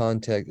makes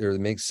context, or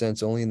it makes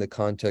sense only in the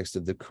context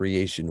of the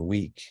creation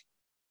week,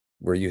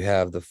 where you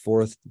have the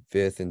 4th,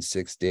 5th, and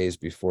 6th days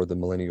before the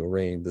millennial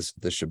reign,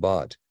 the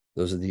Shabbat.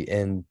 Those are the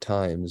end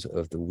times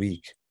of the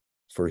week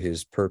for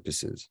his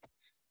purposes.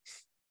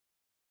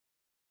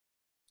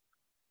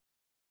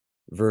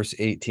 Verse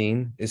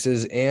 18, it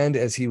says, and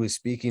as he was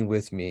speaking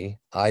with me,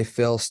 I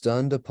fell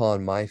stunned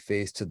upon my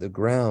face to the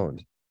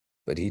ground,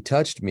 but he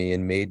touched me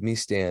and made me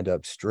stand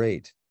up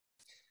straight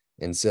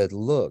and said,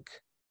 look,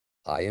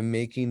 I am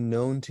making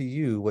known to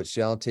you what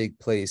shall take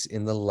place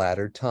in the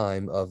latter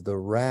time of the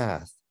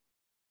wrath,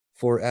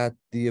 for at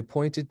the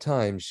appointed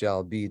time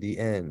shall be the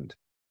end.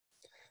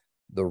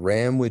 The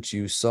ram which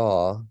you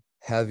saw,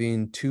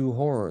 having 2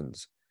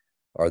 horns,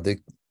 are the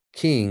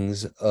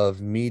kings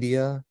of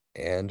Media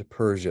and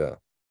Persia.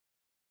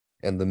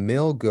 And the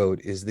male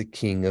goat is the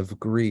king of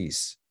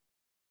Greece.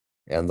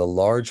 And the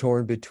large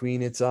horn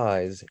between its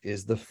eyes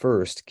is the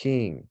first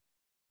king.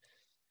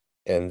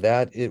 And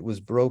that it was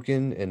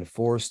broken and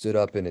 4 stood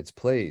up in its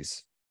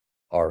place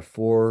are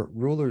 4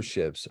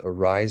 rulerships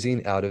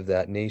arising out of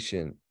that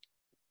nation,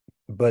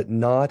 but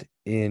not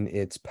in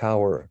its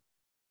power.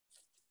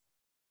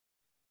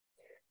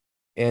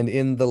 And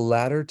in the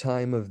latter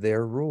time of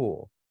their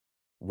rule,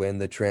 when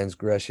the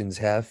transgressions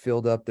have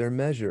filled up their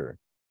measure,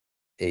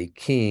 a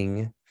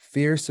king,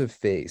 fierce of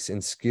face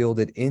and skilled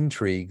at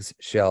intrigues,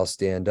 shall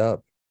stand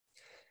up,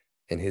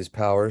 and his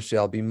power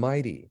shall be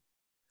mighty,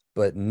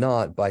 but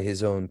not by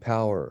his own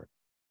power,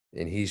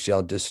 and he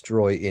shall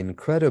destroy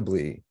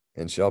incredibly,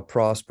 and shall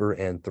prosper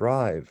and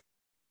thrive,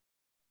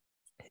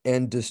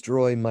 and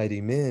destroy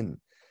mighty men,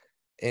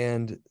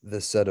 and the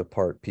set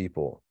apart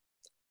people.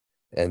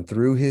 And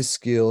through his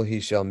skill he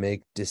shall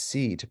make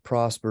deceit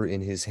prosper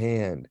in his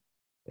hand,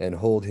 and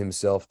hold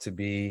himself to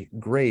be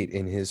great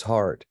in his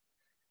heart,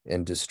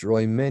 and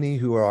destroy many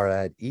who are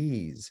at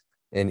ease,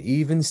 and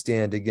even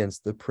stand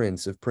against the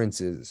prince of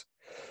princes.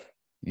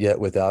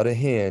 Yet without a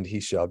hand he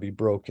shall be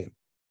broken.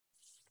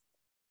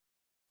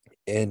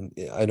 And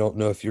I don't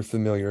know if you're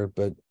familiar,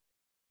 but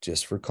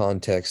just for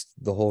context,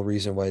 the whole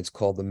reason why it's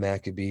called the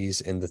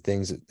Maccabees and the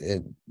things,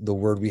 the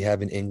word we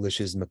have in English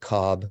is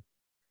macabre,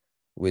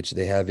 which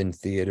they have in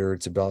theater.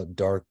 It's about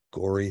dark,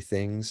 gory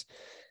things.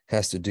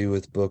 Has to do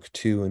with book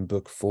 2 and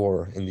book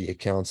 4 in the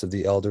accounts of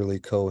the elderly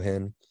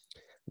Kohen,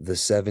 the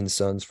 7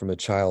 sons from a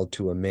child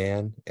to a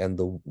man, and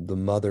the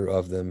mother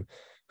of them,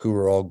 who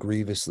were all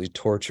grievously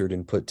tortured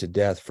and put to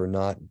death for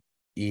not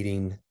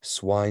eating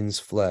swine's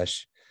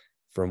flesh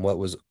from what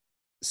was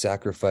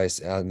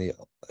sacrificed out in the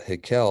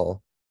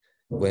Hekel.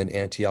 When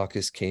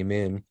Antiochus came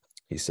in,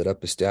 he set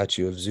up a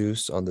statue of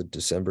Zeus on the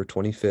December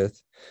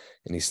 25th,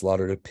 and he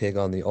slaughtered a pig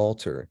on the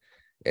altar.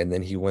 And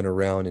then he went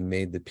around and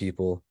made the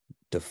people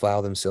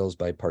defile themselves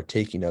by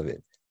partaking of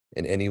it.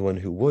 And anyone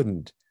who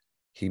wouldn't,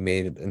 he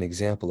made an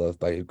example of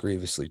by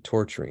grievously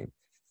torturing.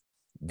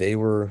 They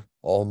were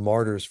all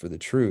martyrs for the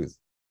truth,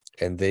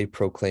 and they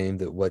proclaimed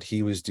that what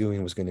he was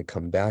doing was going to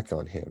come back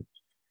on him.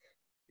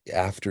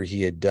 After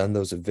he had done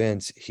those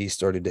events, he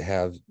started to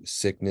have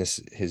sickness.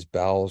 His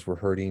bowels were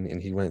hurting,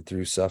 and he went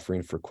through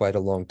suffering for quite a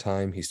long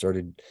time.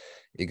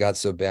 It got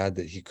so bad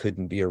that he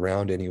couldn't be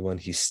around anyone.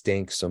 He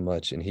stank so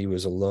much, and he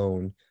was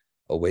alone,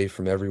 away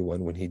from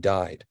everyone when he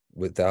died,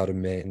 without a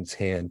man's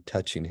hand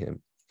touching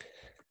him.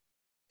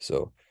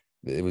 So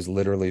it was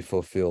literally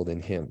fulfilled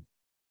in him.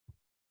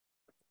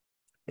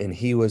 And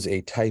he was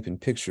a type and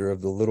picture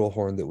of the little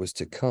horn that was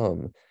to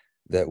come,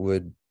 that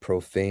would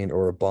profane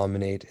or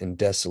abominate and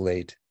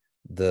desolate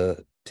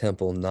the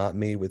temple not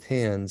made with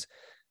hands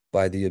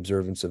by the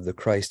observance of the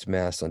Christ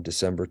Mass on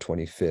December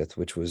 25th,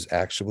 which was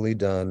actually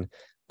done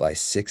by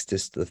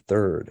Sixtus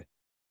III,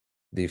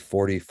 the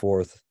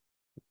 44th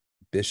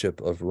Bishop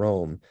of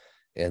Rome,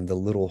 and the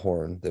little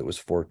horn that was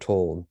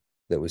foretold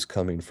that was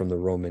coming from the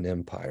Roman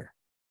Empire.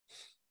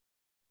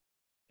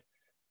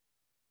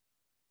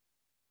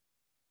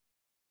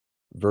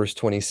 Verse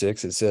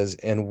 26, it says,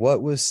 "And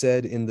what was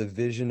said in the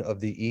vision of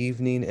the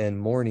evening and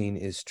morning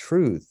is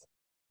truth,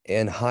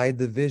 and hide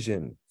the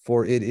vision,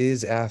 for it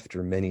is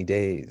after many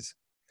days.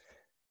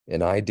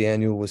 And I,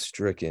 Daniel, was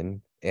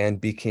stricken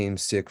and became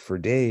sick for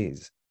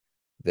days.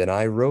 Then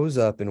I rose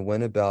up and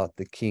went about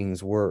the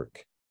king's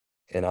work,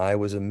 and I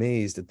was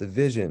amazed at the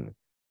vision,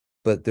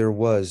 but there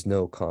was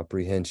no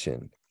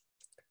comprehension."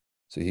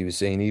 So he was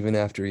saying even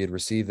after he had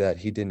received that,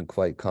 he didn't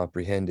quite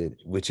comprehend it,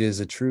 which is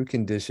a true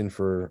condition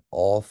for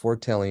all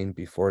foretelling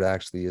before it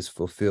actually is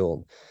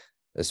fulfilled,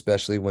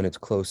 especially when it's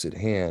close at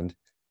hand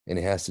and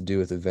it has to do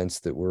with events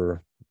that we're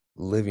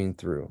living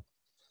through.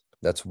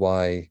 That's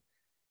why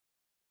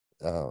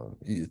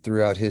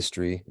throughout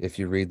history, if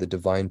you read the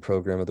divine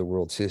program of the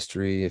world's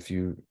history, if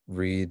you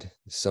read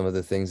some of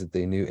the things that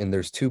they knew, and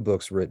there's 2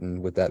 books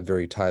written with that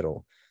very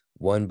title,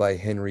 one by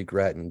Henry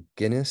Grattan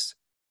Guinness,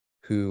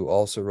 who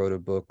also wrote a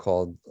book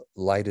called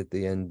Light at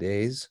the End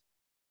Days,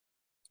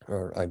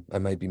 or I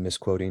might be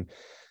misquoting,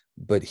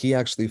 but he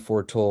actually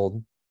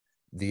foretold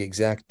the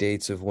exact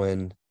dates of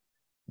when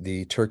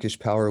the Turkish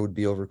power would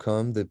be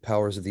overcome, the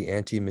powers of the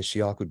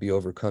anti-Mashiach would be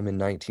overcome in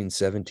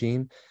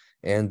 1917,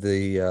 and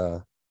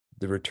the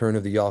return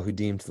of the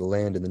Yahudim to the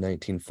land in the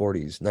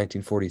 1940s.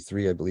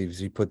 1943, I believe,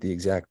 he put the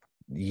exact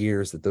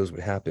years that those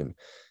would happen.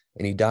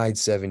 And he died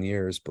 7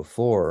 years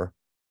before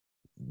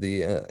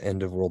the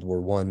end of World War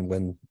I,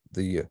 when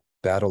the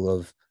Battle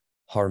of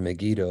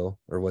Har-Megiddo,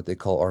 or what they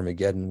call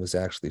Armageddon, was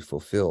actually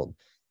fulfilled.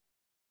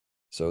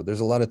 So there's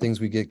a lot of things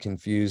we get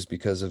confused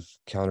because of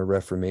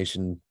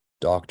Counter-Reformation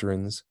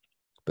doctrines,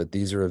 but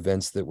these are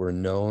events that were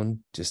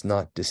known, just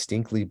not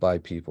distinctly by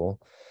people.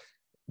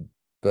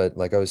 But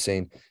like I was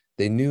saying,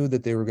 they knew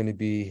that they were going to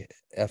be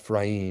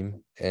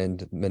Ephraim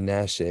and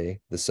Manasseh,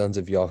 the sons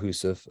of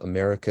Yahusuf,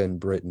 America and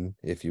Britain,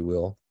 if you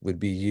will, would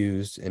be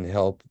used and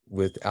help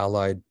with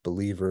allied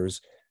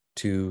believers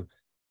to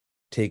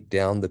take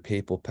down the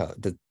papal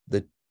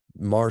the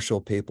martial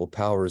papal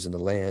powers in the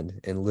land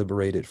and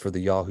liberate it for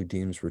the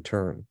Yahudim's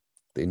return.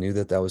 They knew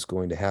that that was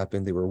going to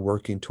happen. They were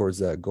working towards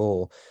that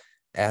goal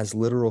as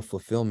literal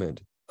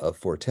fulfillment of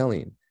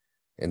foretelling.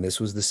 And this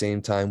was the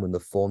same time when the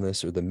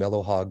fullness, or the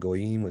Meloha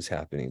Goyim, was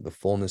happening. The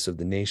fullness of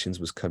the nations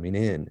was coming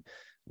in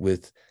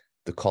with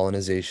the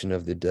colonization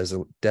of the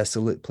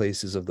desolate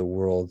places of the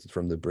world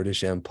from the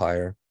British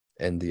Empire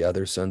and the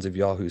other sons of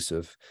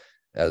Yahusuf,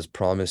 as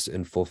promised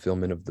and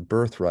fulfillment of the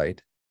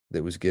birthright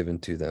that was given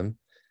to them.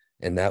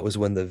 And that was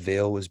when the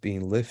veil was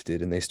being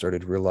lifted, and they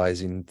started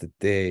realizing that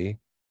they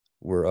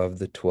were of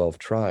the 12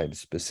 tribes,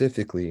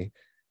 specifically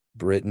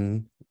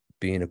Britain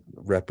being a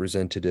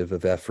representative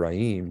of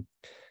Ephraim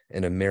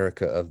and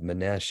America of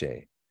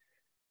Manasseh.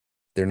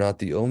 They're not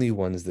the only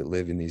ones that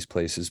live in these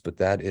places, but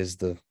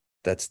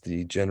that's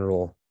the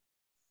general,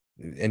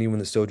 anyone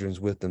that sojourns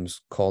with them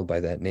is called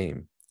by that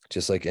name.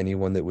 Just like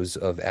anyone that was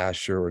of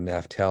Asher or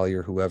Naphtali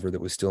or whoever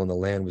that was still in the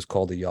land was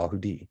called a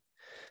Yahudi.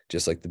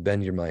 Just like the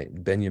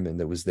Benjamin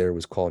that was there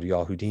was called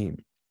Yahudim.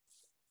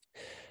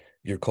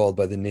 You're called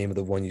by the name of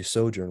the one you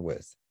sojourn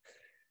with.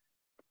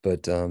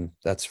 But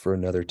that's for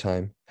another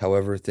time.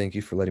 However, thank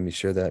you for letting me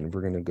share that, and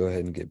we're going to go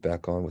ahead and get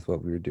back on with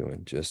what we were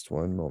doing. Just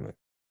one moment.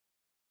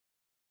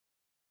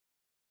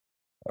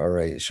 All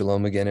right.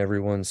 Shalom again,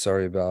 everyone.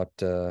 Sorry about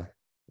the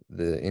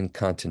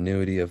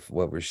incontinuity of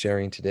what we're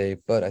sharing today,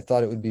 but I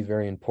thought it would be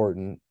very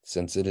important,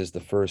 since it is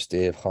the first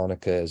day of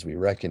Hanukkah as we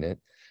reckon it,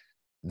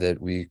 that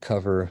we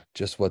cover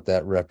just what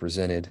that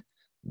represented,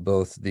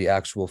 both the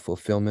actual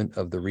fulfillment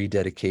of the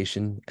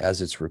rededication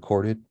as it's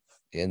recorded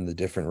in the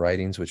different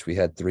writings, which we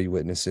had 3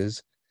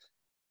 witnesses,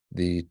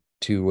 the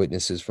 2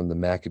 witnesses from the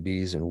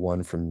Maccabees and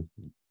 1 from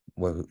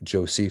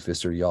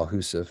Josephus or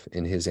Yahuah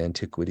in his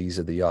Antiquities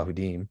of the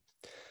Yahudim,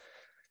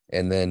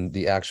 and then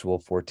the actual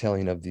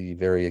foretelling of the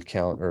very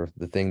account or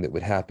the thing that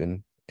would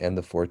happen, and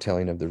the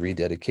foretelling of the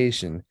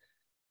rededication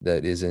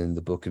that is in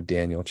the book of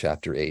Daniel,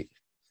 chapter 8.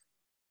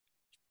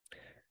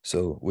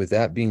 So with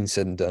that being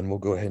said and done, we'll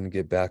go ahead and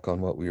get back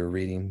on what we were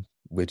reading,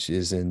 which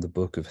is in the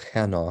book of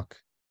Chanok,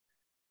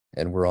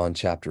 and we're on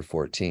chapter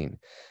 14.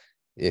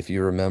 If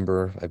you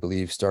remember, I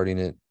believe starting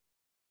at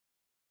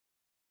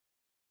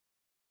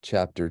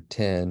chapter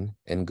 10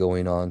 and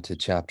going on to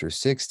chapter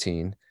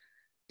 16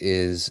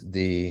 is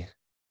the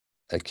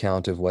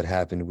account of what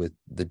happened with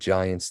the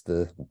giants,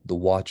 the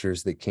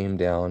watchers that came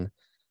down,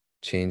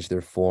 changed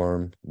their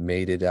form,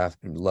 mated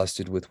after,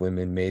 lusted with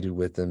women, mated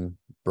with them,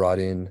 brought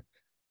in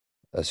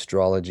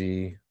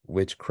astrology,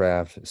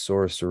 witchcraft,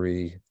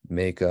 sorcery,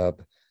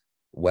 makeup,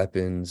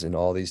 weapons, and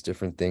all these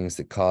different things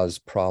that cause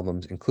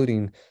problems,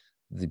 including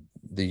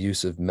the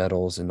use of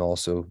metals and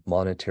also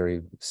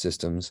monetary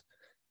systems,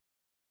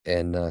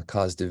 and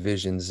cause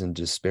divisions and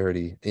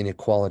disparity,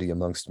 inequality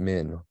amongst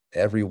men.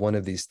 Every one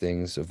of these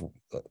things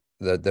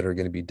that are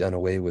going to be done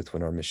away with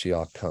when our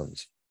Mashiach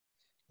comes.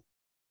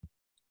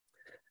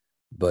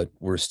 But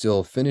we're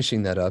still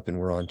finishing that up, and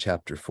we're on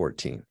chapter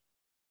 14.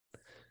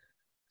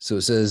 So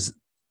it says,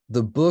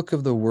 the book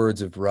of the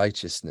words of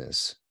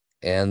righteousness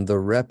and the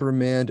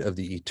reprimand of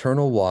the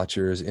eternal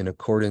watchers in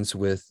accordance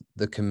with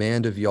the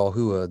command of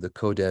Yahuah, the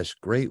Kodesh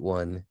Great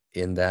One,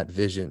 in that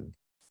vision.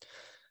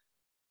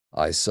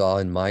 I saw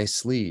in my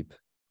sleep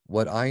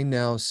what I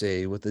now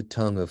say with the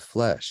tongue of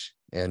flesh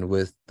and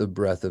with the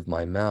breath of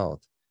my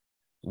mouth,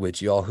 which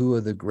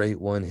Yahuah the Great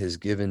One has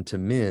given to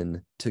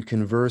men to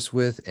converse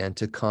with and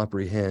to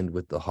comprehend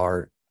with the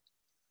heart.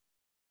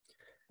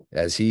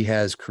 As he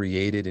has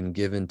created and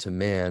given to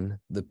man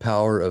the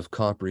power of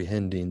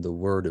comprehending the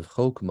word of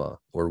Chokmah,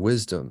 or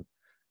wisdom,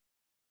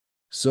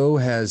 so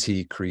has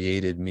he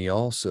created me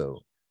also,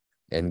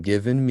 and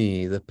given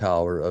me the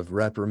power of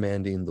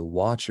reprimanding the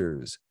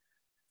watchers,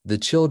 the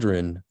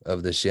children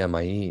of the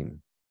Shamayim.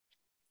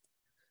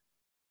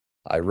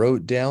 I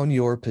wrote down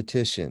your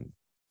petition,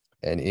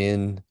 and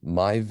in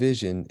my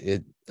vision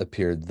it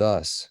appeared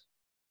thus.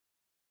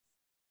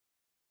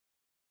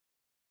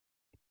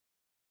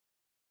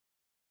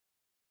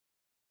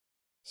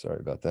 Sorry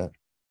about that.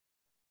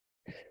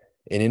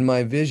 And in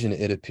my vision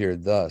it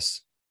appeared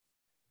thus,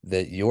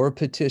 that your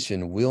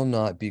petition will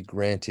not be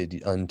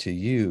granted unto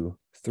you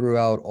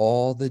throughout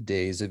all the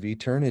days of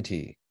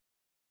eternity,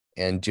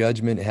 and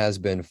judgment has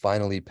been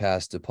finally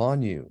passed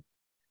upon you.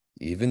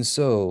 Even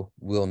so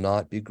will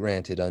not be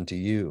granted unto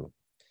you.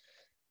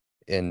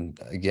 And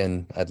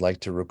again, I'd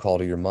like to recall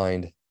to your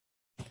mind,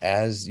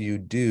 as you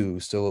do,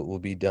 so it will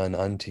be done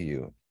unto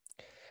you.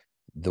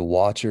 The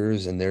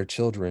watchers and their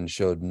children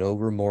showed no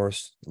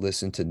remorse,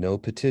 listened to no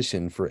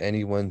petition for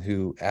anyone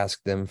who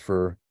asked them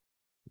for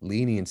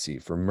leniency,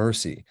 for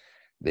mercy.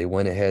 They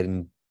went ahead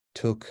and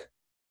took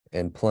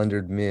and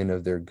plundered men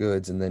of their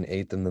goods and then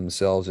ate them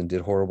themselves and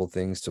did horrible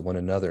things to one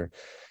another.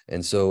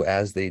 And so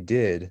as they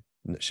did,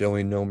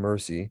 showing no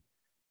mercy,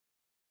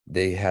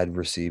 they had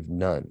received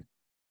none.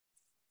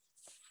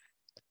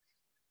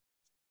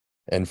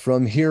 And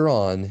from here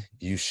on,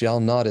 you shall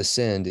not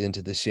ascend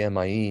into the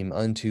Shamayim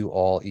unto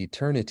all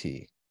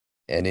eternity.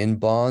 And in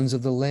bonds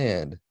of the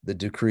land, the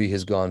decree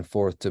has gone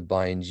forth to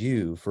bind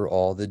you for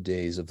all the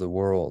days of the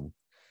world.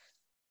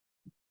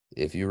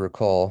 If you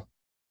recall,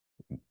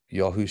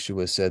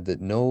 Yahushua said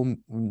that no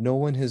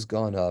one has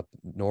gone up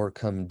nor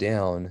come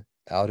down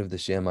out of the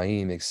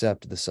Shamayim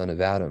except the son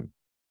of Adam.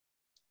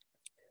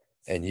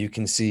 And you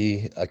can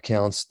see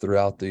accounts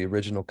throughout the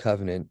original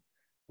covenant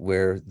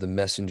where the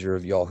messenger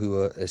of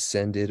Yahuah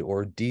ascended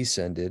or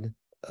descended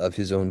of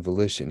his own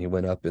volition. He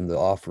went up in the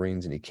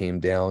offerings and he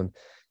came down,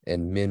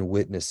 and men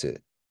witness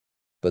it.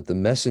 But the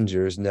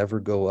messengers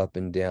never go up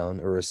and down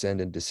or ascend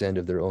and descend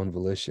of their own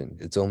volition.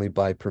 It's only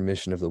by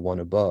permission of the one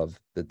above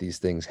that these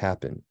things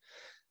happen.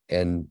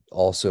 And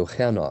also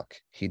Enoch,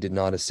 he did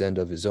not ascend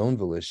of his own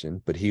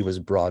volition, but he was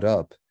brought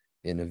up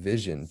in a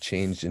vision,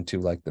 changed into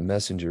like the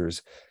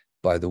messengers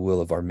by the will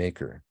of our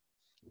Maker.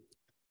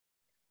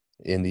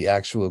 In the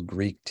actual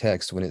Greek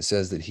text, when it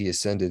says that he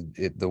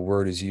ascended, the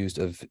word is used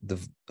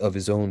of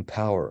his own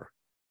power,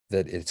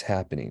 that it's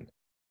happening.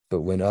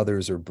 But when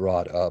others are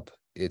brought up,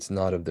 it's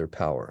not of their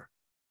power.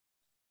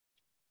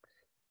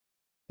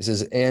 It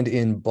says, and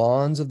in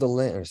bonds of the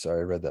land, or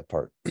sorry, I read that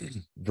part.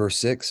 Verse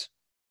 6,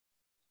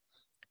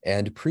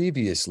 and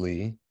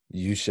previously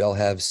you shall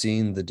have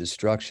seen the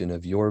destruction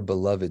of your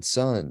beloved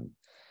son,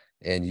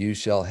 and you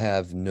shall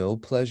have no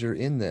pleasure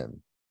in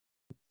them.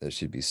 That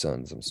should be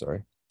sons, I'm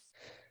sorry.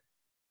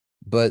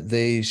 but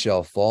they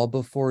shall fall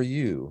before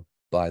you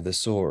by the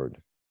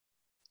sword,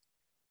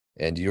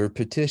 and your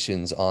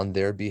petitions on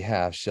their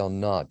behalf shall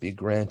not be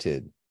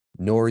granted,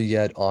 nor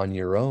yet on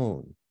your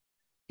own,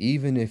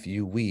 even if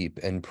you weep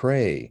and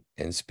pray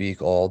and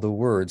speak all the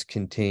words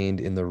contained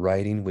in the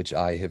writing which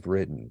I have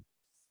written.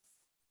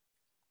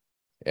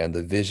 And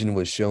the vision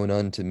was shown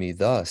unto me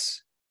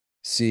thus.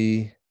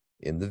 See,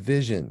 in the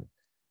vision,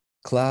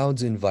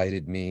 clouds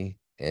invited me,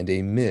 and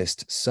a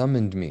mist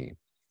summoned me.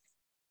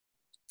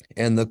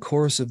 And the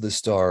course of the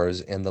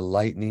stars and the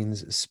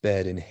lightnings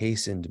sped and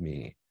hastened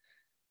me.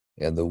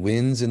 And the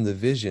winds in the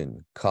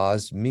vision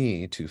caused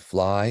me to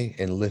fly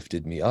and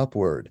lifted me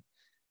upward,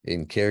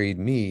 and carried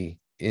me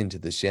into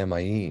the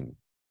Shamayim.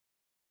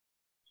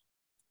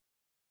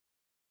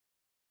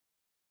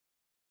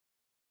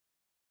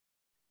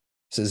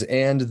 It says,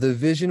 and the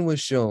vision was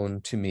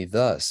shown to me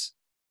thus.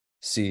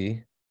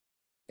 See,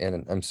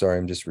 and I'm sorry,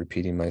 I'm just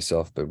repeating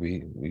myself, but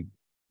we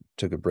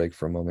took a break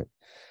for a moment.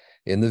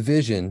 In the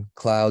vision,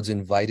 clouds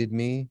invited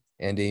me,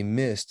 and a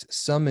mist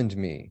summoned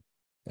me,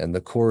 and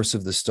the course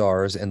of the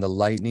stars and the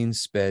lightning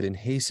sped and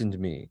hastened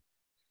me.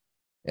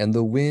 And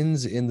the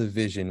winds in the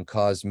vision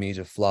caused me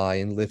to fly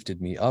and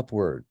lifted me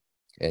upward,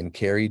 and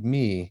carried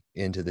me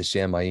into the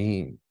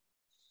Shamayim.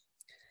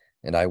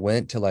 And I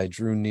went till I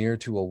drew near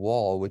to a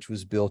wall which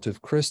was built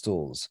of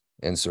crystals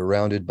and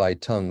surrounded by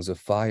tongues of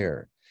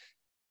fire,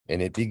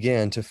 and it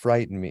began to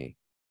frighten me.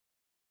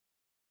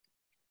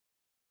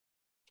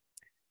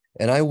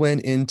 And I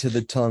went into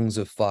the tongues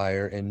of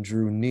fire and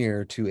drew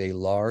near to a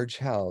large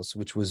house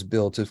which was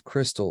built of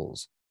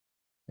crystals,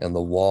 and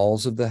the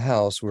walls of the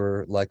house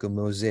were like a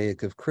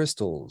mosaic of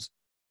crystals,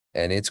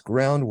 and its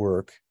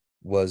groundwork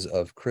was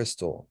of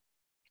crystal.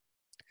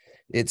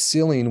 Its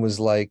ceiling was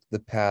like the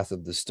path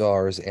of the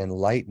stars and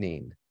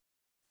lightning.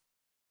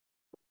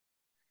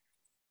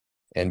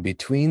 And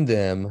between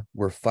them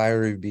were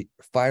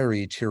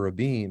fiery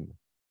cherubim,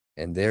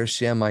 and their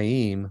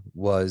Shamayim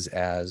was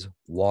as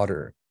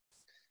water.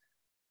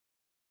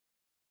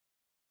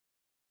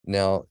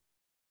 Now,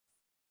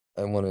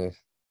 I want to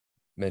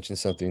mention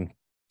something.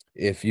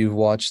 If you've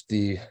watched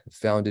the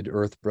Founded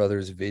Earth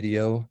Brothers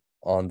video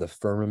on the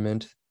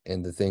firmament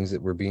and the things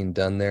that were being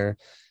done there,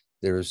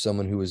 there was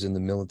someone who was in the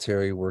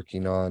military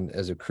working on,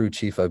 as a crew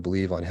chief, I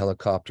believe, on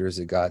helicopters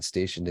that got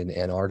stationed in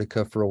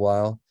Antarctica for a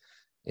while.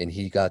 And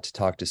he got to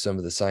talk to some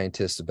of the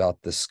scientists about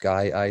the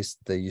sky ice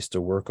that they used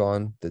to work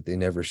on that they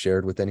never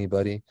shared with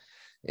anybody.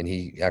 And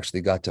he actually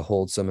got to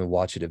hold some and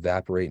watch it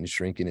evaporate and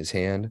shrink in his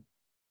hand.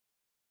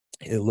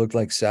 It looked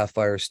like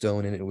sapphire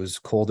stone, and it was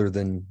colder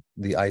than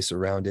the ice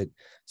around it.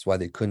 That's why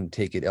they couldn't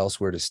take it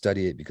elsewhere to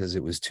study it, because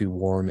it was too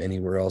warm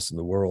anywhere else in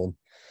the world.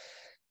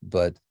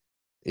 But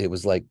it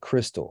was like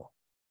crystal,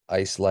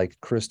 ice-like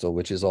crystal,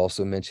 which is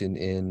also mentioned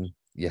in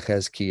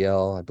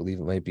Yehezkiel, I believe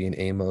it might be in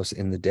Amos,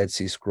 in the Dead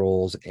Sea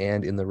Scrolls,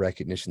 and in the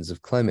recognitions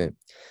of Clement,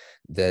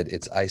 that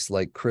it's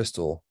ice-like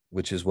crystal,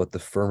 which is what the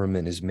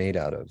firmament is made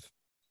out of.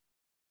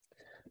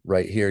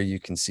 Right here, you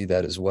can see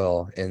that as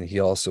well. And he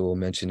also will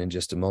mention in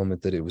just a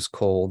moment that it was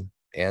cold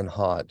and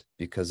hot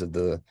because of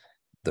the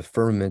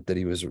firmament that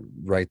he was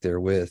right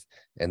there with,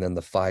 and then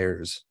the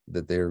fires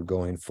that they're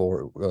going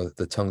for,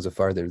 the tongues of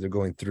fire they're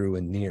going through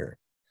and near.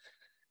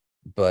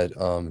 But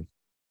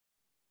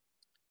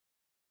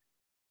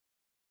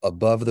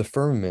above the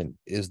firmament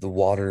is the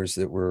waters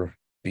that were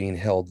being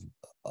held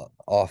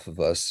off of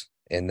us,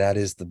 and that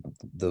is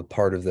the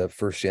part of the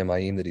first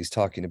Shamayim that he's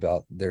talking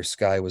about. Their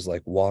sky was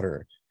like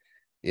water.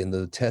 In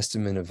the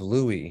Testament of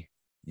Louis,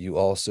 you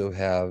also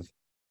have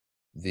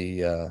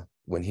the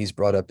when he's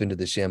brought up into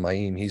the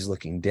Shamayim, he's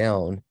looking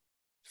down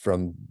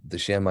from the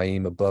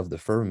Shamayim above the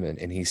firmament,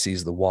 and he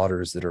sees the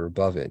waters that are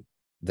above it.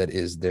 That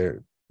is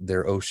their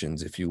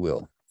oceans, if you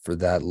will, for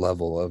that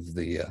level of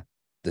the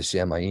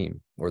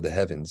Shamayim, or the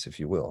heavens, if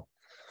you will.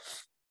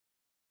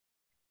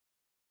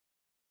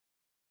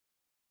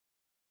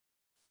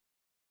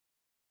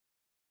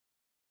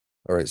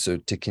 All right, so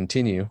to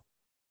continue,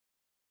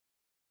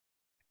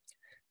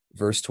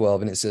 verse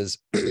 12, and it says,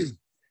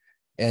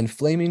 and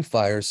flaming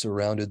fire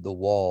surrounded the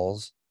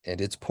walls, and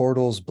its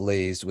portals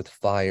blazed with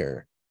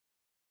fire.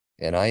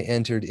 And I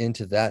entered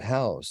into that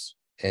house,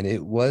 and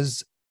it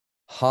was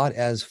hot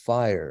as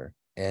fire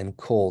and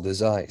cold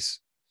as ice.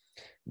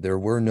 There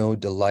were no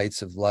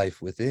delights of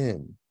life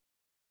within.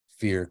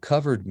 Fear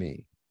covered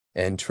me,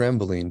 and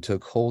trembling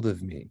took hold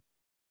of me.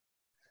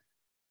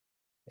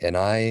 And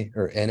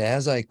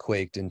as I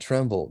quaked and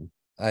trembled,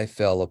 I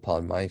fell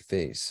upon my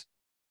face.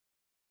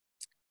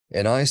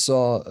 And I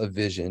saw a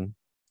vision,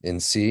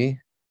 and see,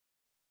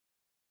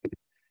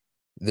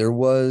 there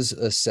was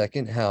a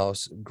second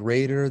house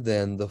greater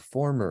than the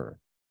former,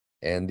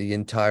 and the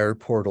entire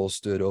portal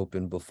stood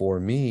open before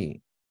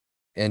me,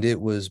 and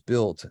it was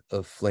built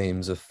of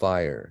flames of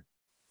fire.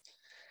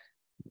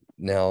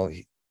 Now,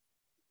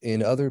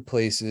 in other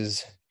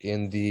places,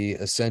 in the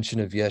Ascension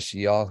of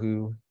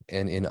Yeshayahu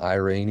and in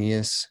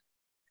Irenaeus,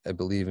 I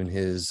believe in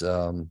his,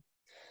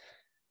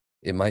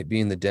 it might be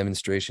in the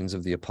Demonstrations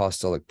of the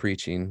Apostolic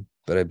Preaching,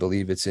 but I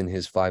believe it's in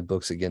his 5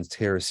 books against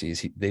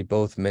heresies. They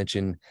both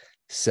mention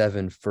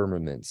 7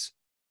 firmaments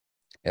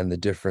and the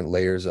different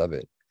layers of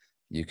it.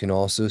 You can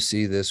also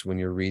see this when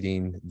you're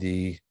reading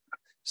the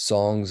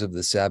songs of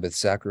the Sabbath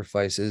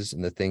sacrifices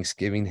and the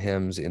Thanksgiving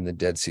hymns in the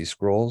Dead Sea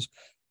Scrolls,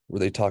 where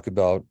they talk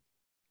about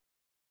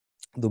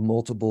the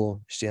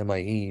multiple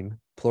Shamayim,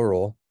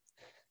 plural,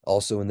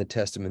 also in the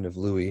Testament of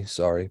Louis,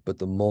 but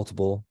the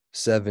multiple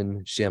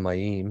 7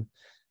 Shamayim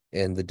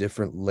and the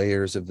different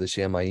layers of the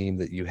Shamayim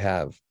that you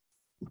have.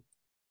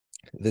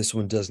 This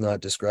one does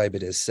not describe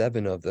it as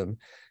 7 of them,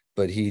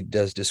 but he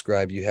does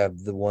describe you have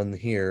the one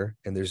here,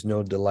 and there's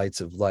no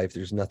delights of life.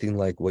 There's nothing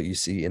like what you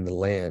see in the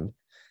land.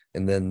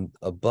 And then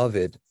above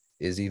it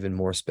is even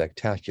more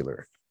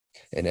spectacular.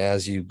 And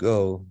as you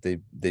go,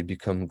 they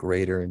become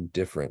greater and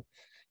different.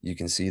 You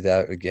can see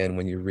that again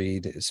when you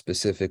read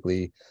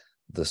specifically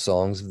the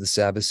songs of the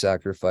Sabbath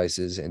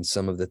sacrifices and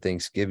some of the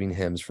Thanksgiving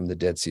hymns from the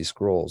Dead Sea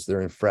Scrolls.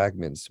 They're in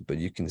fragments, but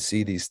you can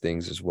see these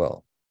things as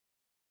well.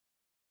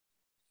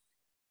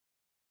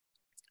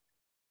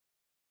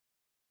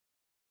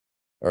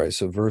 All right,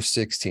 so verse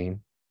 16.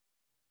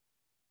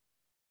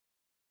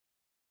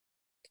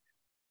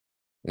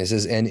 And it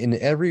says, and in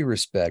every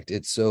respect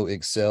it so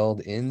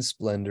excelled in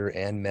splendor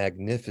and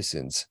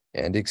magnificence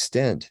and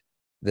extent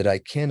that I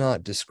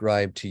cannot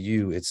describe to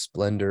you its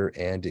splendor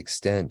and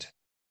extent.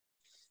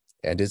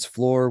 And its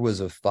floor was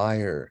of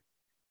fire,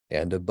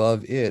 and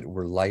above it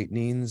were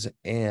lightnings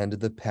and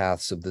the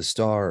paths of the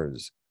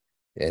stars,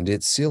 and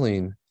its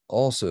ceiling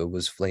also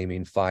was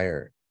flaming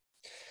fire.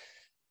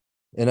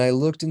 And I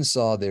looked and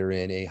saw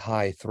therein a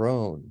high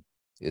throne,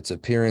 its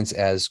appearance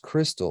as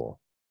crystal,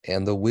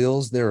 and the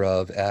wheels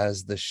thereof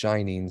as the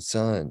shining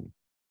sun.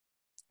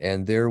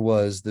 And there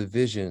was the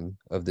vision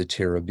of the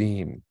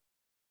cherubim.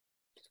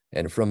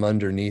 And from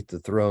underneath the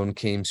throne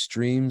came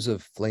streams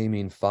of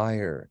flaming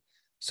fire,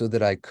 so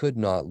that I could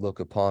not look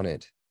upon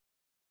it.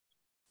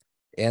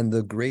 And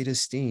the great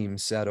esteem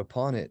sat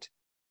upon it,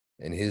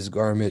 and his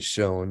garments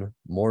shone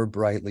more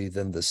brightly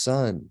than the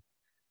sun,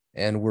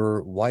 and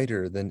were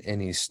whiter than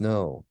any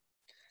snow.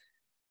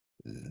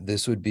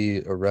 This would be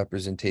a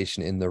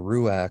representation in the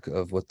Ruach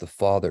of what the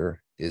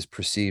Father is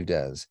perceived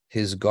as.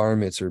 His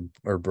garments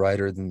are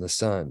brighter than the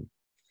sun.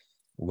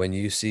 When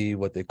you see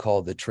what they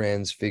call the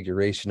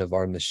transfiguration of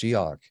our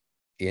Mashiach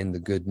in the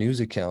good news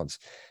accounts,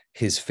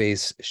 his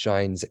face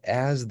shines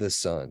as the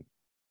sun.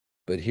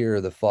 But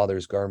here the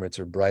Father's garments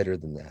are brighter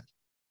than that.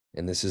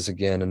 And this is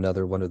again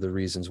another one of the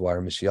reasons why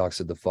our Mashiach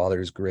said the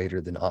Father is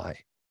greater than I.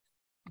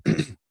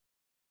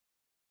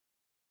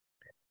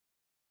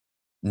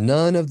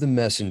 None of the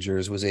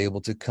messengers was able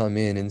to come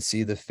in and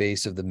see the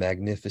face of the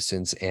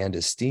magnificence and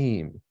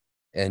esteem,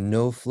 and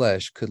no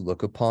flesh could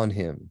look upon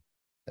him.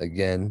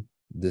 Again,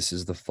 this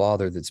is the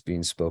Father that's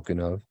being spoken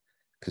of,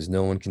 because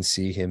no one can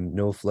see him,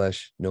 no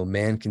flesh, no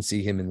man can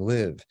see him and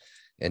live,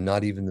 and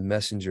not even the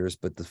messengers,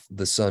 but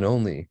the Son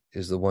only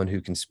is the one who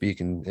can speak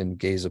and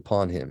gaze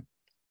upon him.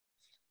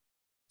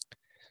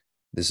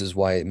 This is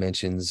why it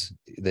mentions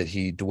that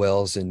he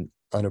dwells in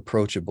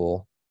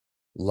unapproachable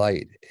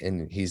light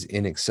and he's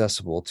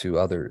inaccessible to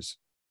others,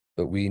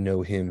 but we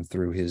know him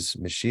through his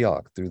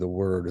Mashiach, through the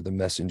word or the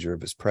messenger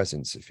of his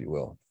presence, if you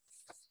will.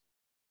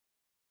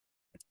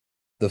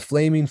 The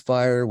flaming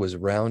fire was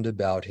round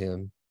about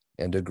him,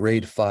 and a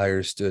great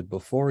fire stood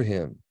before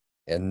him,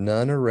 and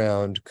none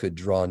around could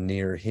draw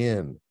near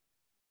him.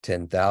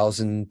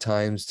 10,000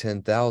 times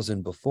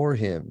 10,000 before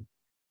him,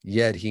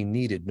 yet he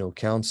needed no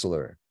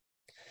counselor.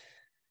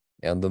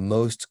 And the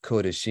most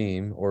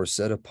Kodashim, or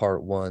set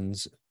apart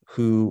ones,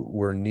 who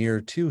were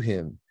near to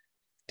him,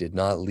 did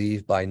not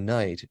leave by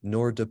night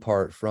nor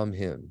depart from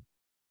him.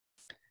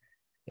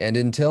 And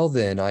until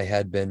then I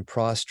had been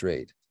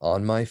prostrate,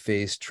 on my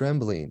face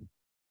trembling,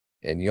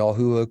 and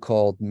Yahuah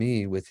called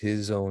me with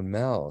his own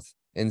mouth,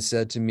 and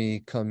said to me,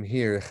 come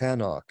here,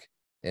 Chanok,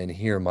 and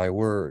hear my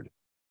word.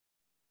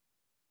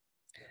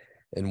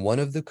 And one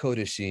of the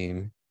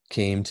Kodashim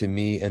came to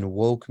me and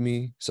woke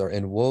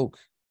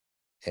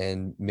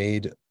and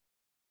made,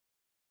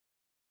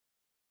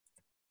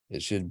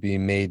 it should be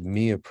made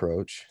me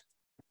approach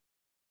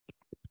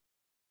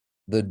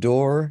the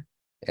door,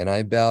 and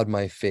I bowed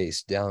my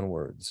face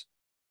downwards.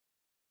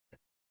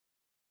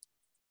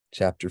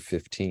 Chapter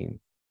 15.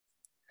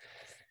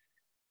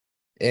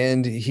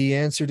 And he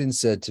answered and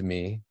said to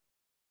me,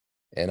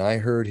 and I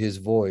heard his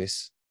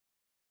voice,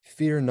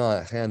 fear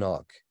not,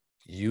 Chanok,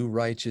 you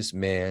righteous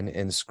man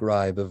and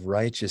scribe of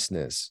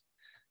righteousness.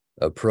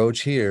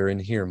 Approach here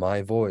and hear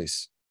my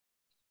voice.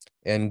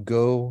 And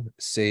go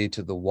say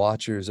to the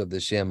watchers of the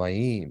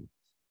Shamayim,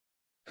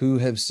 who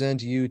have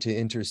sent you to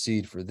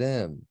intercede for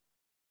them,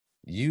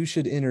 you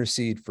should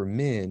intercede for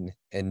men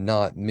and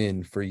not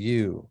men for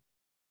you.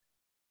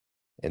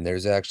 And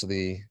there's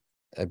actually,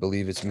 I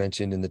believe it's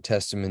mentioned in the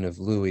Testament of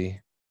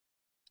Louis,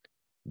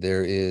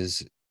 there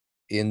is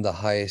in the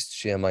highest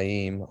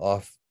Shamayim,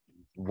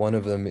 one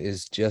of them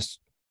is just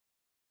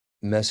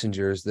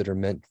messengers that are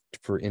meant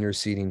for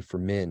interceding for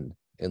men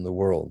in the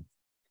world.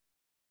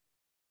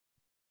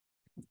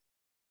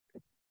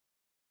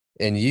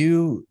 And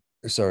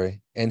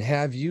And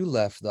have you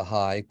left the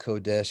high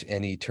Kodesh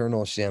and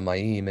eternal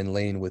Shamayim and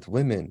lain with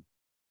women,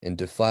 and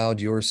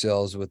defiled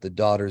yourselves with the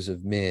daughters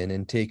of men,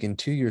 and taken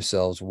to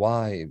yourselves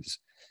wives,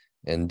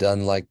 and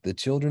done like the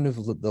children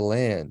of the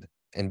land,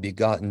 and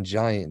begotten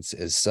giants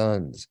as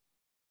sons?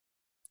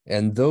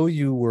 And though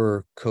you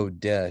were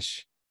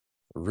Kodesh,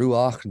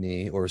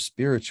 Ruachni, or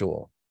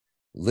spiritual,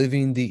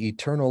 living the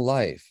eternal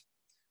life,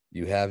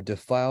 you have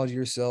defiled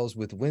yourselves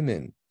with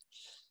women,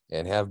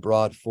 and have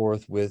brought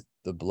forth with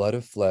the blood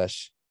of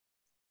flesh,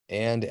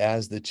 and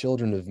as the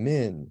children of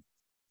men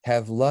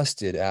have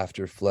lusted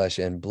after flesh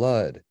and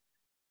blood,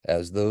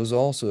 as those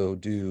also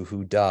do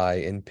who die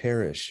and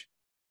perish.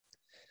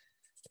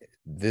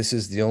 This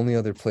is the only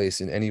other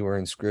place in anywhere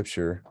in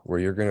Scripture where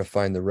you're going to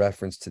find the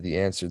reference to the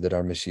answer that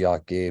our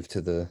Mashiach gave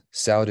to the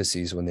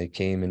Sadducees when they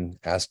came and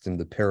asked him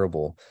the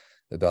parable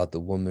about the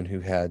woman who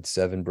had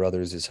 7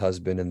 brothers as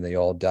husband, and they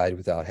all died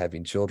without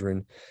having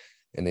children.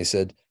 And they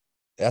said,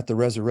 at the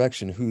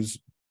resurrection, whose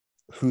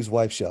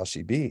wife shall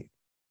she be?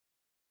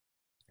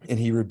 And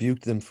he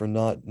rebuked them for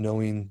not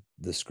knowing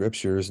the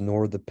Scriptures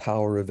nor the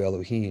power of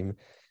Elohim.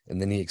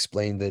 And then he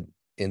explained that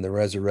in the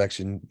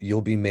resurrection,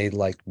 you'll be made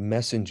like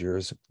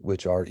messengers,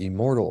 which are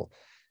immortal.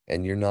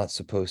 And you're not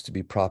supposed to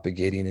be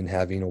propagating and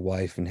having a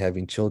wife and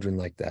having children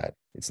like that.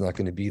 It's not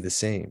going to be the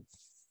same.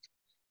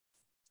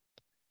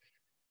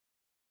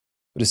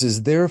 But it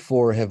says,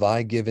 therefore have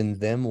I given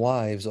them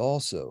wives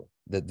also,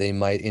 that they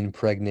might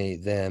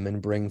impregnate them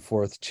and bring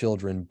forth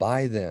children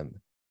by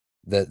them,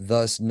 that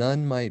thus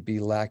none might be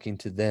lacking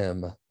to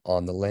them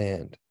on the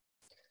land.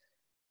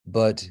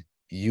 But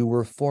you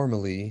were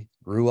formerly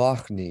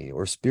Ruachni,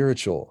 or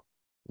spiritual,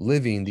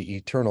 living the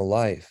eternal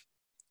life,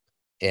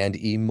 and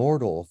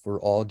immortal for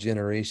all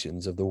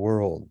generations of the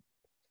world.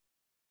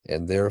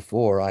 And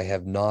therefore I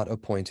have not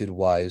appointed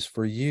wives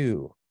for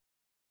you.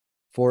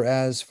 For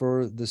as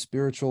for the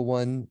spiritual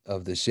one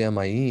of the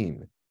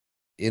Shamayim,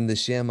 in the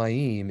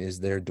Shamayim is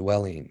their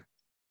dwelling.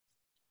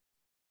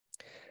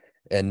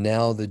 And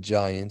now the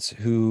giants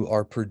who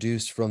are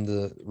produced from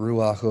the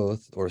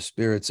Ruachoth, or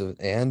spirits of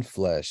and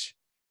flesh,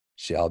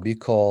 shall be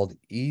called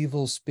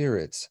evil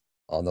spirits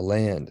on the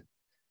land,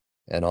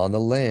 and on the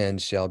land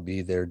shall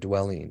be their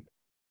dwelling.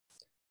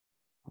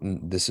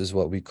 This is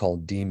what we call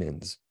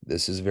demons.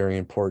 This is very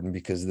important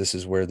because this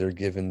is where they're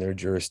given their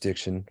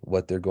jurisdiction,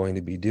 what they're going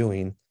to be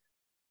doing,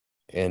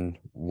 and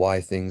why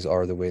things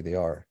are the way they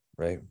are,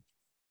 right?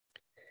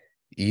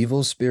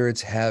 Evil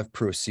spirits have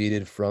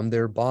proceeded from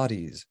their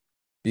bodies,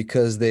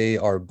 because they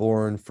are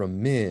born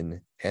from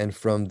men, and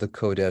from the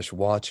Kodesh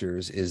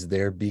watchers is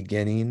their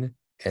beginning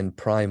and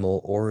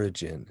primal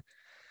origin.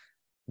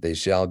 They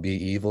shall be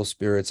evil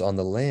spirits on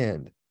the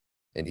land,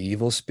 and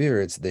evil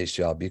spirits they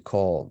shall be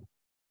called.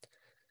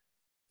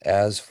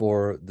 As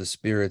for the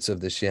spirits of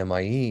the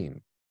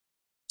Shamayim,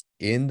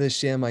 in the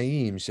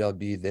Shamayim shall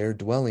be their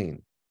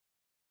dwelling.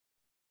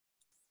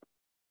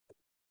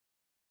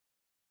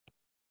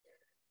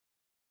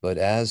 But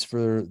as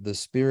for the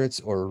spirits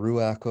or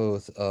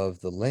Ruachoth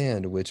of the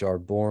land, which are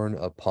born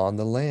upon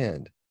the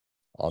land,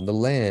 on the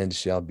land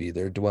shall be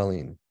their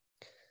dwelling.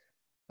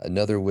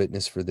 Another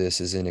witness for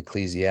this is in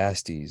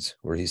Ecclesiastes,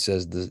 where he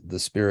says the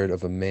spirit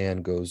of a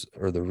man goes,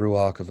 or the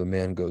Ruach of a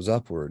man goes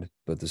upward,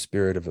 but the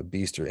spirit of a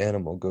beast or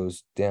animal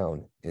goes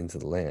down into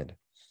the land.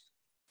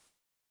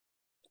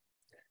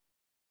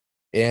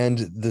 And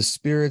the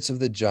spirits of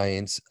the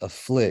giants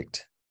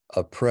afflict,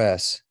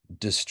 oppress,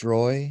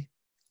 destroy,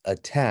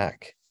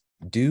 attack,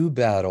 do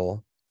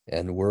battle,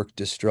 and work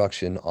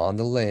destruction on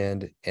the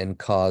land, and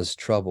cause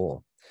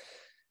trouble.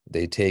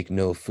 They take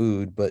no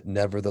food, but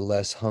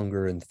nevertheless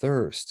hunger and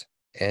thirst,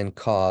 and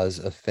cause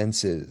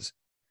offenses.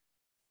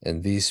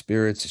 And these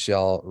spirits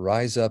shall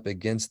rise up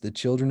against the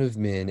children of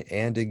men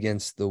and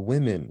against the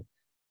women,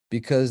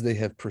 because they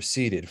have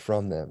proceeded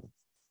from them.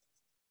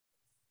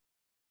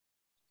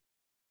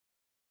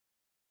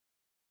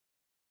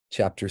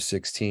 Chapter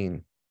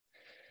 16.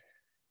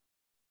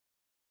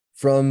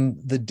 From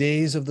the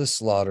days of the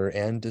slaughter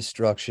and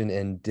destruction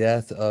and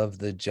death of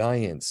the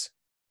giants,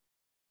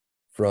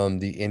 from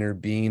the inner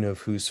being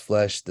of whose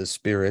flesh the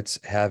spirits,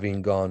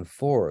 having gone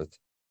forth,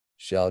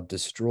 shall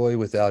destroy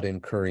without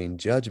incurring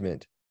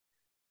judgment.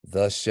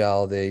 Thus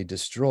shall they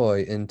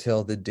destroy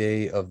until the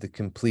day of the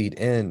complete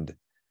end,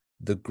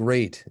 the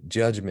great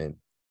judgment,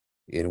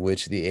 in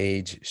which the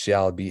age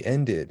shall be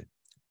ended,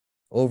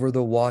 over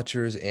the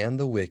watchers and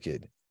the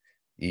wicked,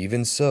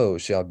 even so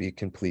shall be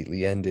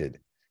completely ended.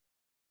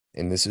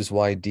 And this is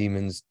why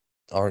demons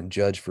aren't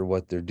judged for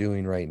what they're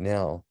doing right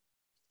now.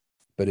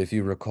 But if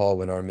you recall,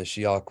 when our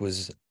Mashiach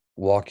was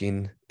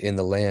walking in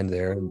the land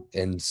there,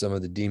 and some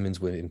of the demons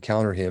would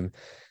encounter him,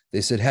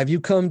 they said, have you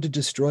come to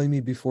destroy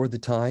me before the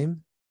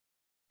time?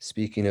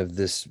 Speaking of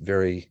this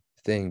very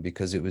thing,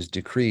 because it was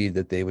decreed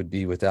that they would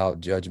be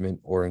without judgment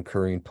or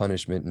incurring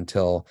punishment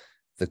until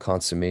the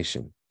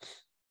consummation.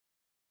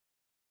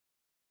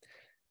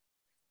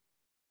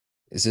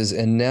 It says,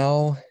 and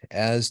now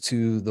as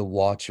to the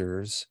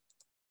watchers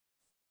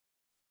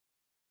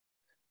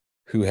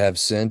who have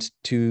sent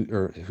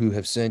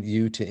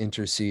you to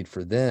intercede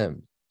for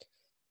them,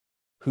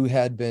 who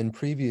had been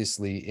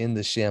previously in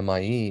the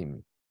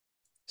Shamayim,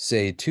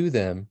 say to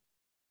them,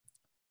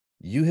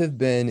 you have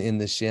been in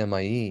the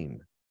Shamayim,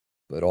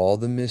 but all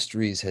the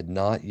mysteries had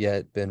not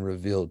yet been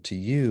revealed to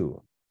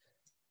you,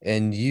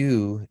 and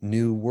you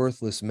knew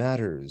worthless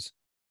matters,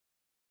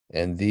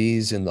 and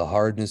these in the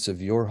hardness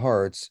of your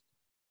hearts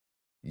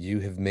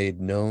you have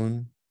made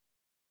known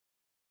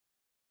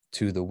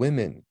to the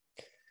women.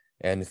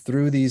 And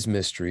through these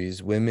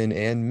mysteries, women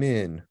and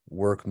men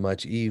work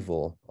much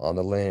evil on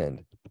the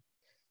land.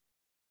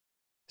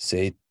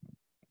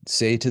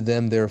 Say to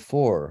them,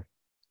 therefore,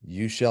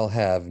 you shall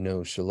have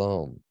no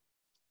shalom.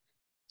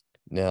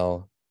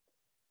 Now,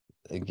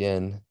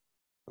 again,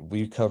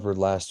 we covered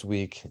last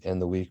week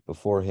and the week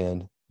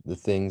beforehand the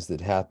things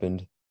that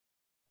happened,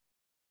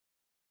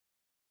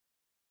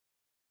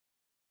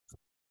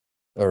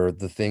 or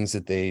the things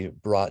that they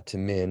brought to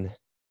men,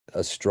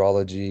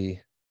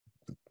 astrology,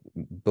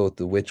 both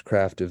the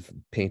witchcraft of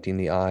painting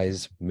the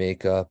eyes,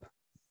 makeup,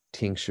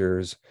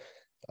 tinctures,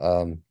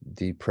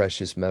 the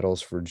precious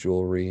metals for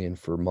jewelry and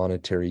for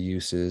monetary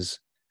uses,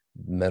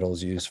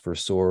 metals used for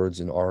swords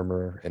and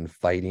armor and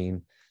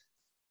fighting,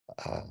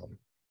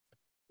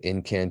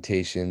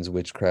 incantations,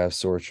 witchcraft,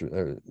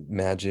 sorcery,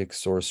 magic,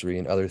 sorcery,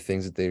 and other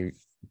things that they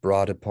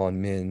brought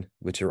upon men,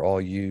 which are all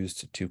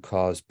used to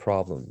cause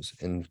problems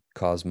and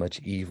cause much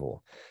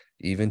evil,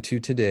 even to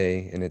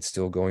today, and it's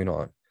still going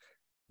on.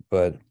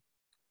 But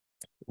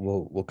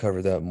we'll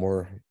cover that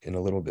more in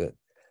a little bit.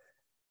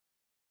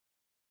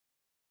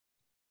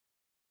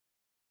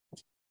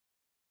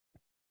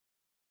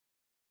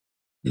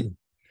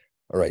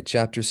 All right,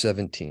 chapter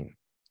 17. It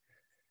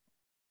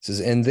says,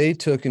 and they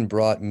took and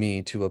brought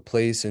me to a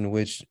place in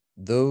which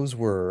those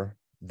were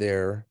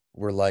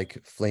like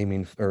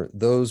flaming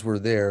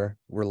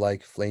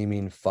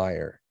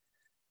fire.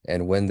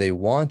 And when they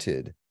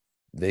wanted,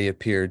 they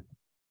appeared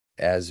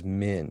as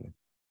men.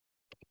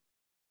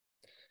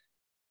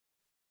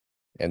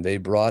 And they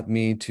brought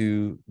me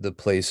to the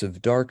place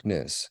of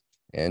darkness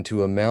and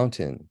to a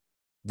mountain,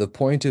 the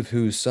point of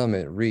whose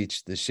summit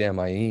reached the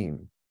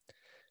Shamayim.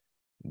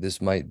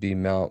 This might be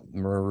Mount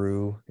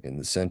Meru in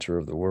the center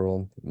of the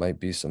world. It might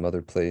be some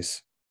other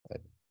place.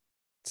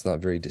 It's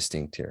not very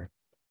distinct here.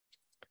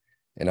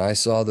 And I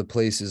saw the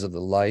places of the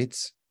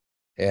lights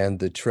and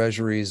the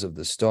treasuries of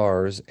the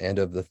stars and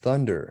of the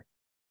thunder,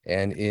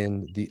 and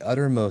in the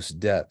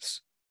uttermost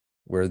depths,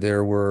 where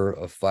there were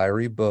a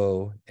fiery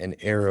bow and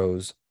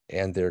arrows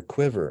and their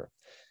quiver,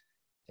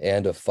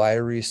 and a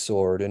fiery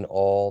sword and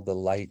all the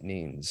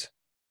lightnings.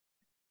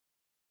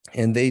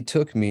 And they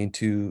took me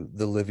to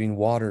the living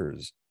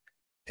waters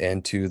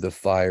and to the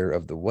fire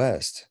of the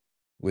west,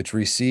 which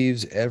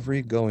receives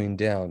every going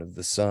down of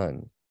the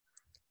sun.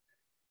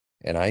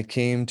 And I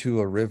came to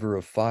a river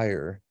of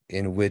fire,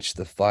 in which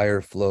the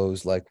fire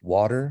flows like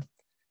water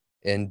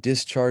and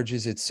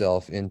discharges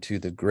itself into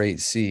the great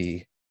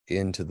sea,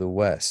 into the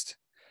west.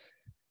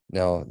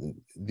 Now,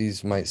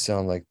 these might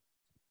sound like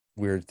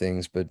weird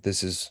things, but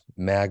this is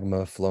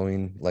magma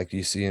flowing like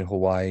you see in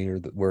Hawaii, or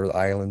where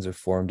islands are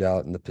formed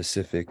out in the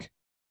Pacific.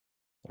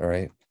 All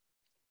right.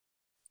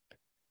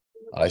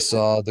 I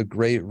saw the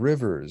great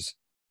rivers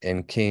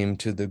and came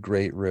to the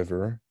great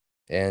river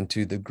and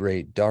to the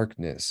great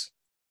darkness,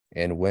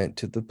 and went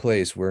to the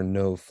place where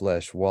no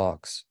flesh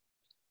walks.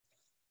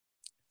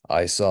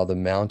 I saw the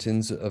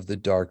mountains of the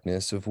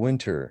darkness of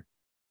winter,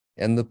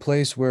 and the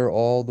place where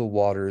all the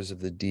waters of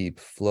the deep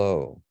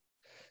flow.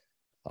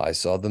 I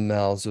saw the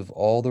mouths of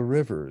all the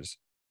rivers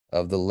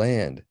of the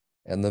land,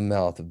 and the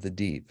mouth of the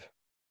deep.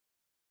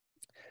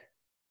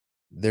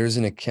 There's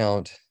an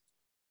account,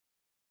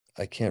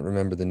 I can't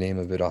remember the name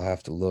of it, I'll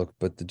have to look,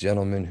 but the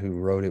gentleman who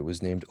wrote it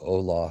was named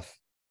Olaf,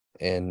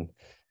 and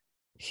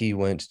he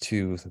went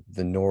to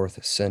the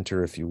north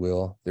center, if you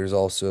will. There's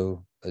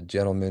also a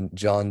gentleman,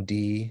 John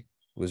Dee,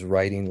 was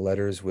writing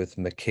letters with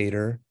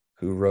Mercator,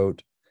 who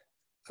wrote,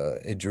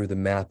 it drew the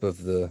map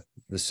of the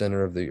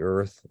center of the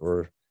earth,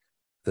 or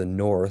the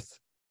north,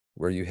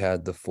 where you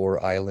had the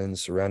 4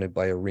 islands surrounded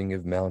by a ring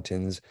of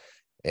mountains,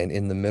 and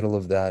in the middle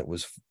of that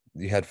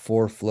you had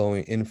 4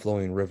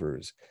 inflowing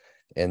rivers,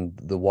 and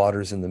the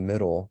waters in the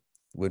middle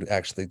would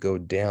actually go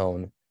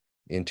down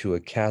into a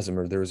chasm,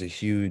 or there was a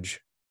huge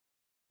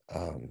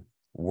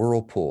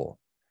whirlpool.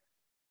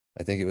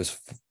 I think it was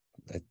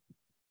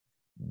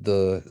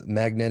the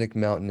magnetic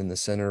mountain in the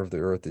center of the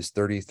earth is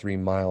 33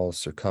 miles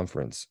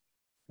circumference,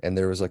 and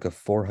there was like a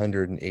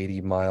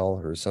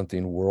 480-mile or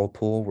something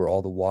whirlpool where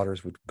all the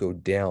waters would go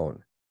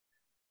down,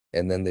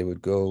 and then they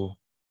would go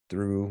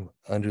through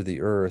under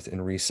the earth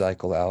and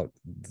recycle out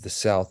the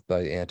south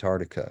by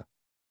Antarctica.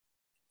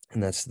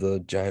 And that's the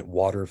giant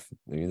water,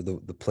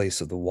 the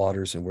place of the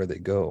waters and where they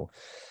go.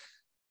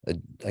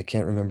 I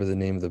can't remember the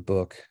name of the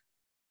book,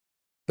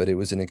 but it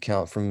was an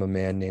account from a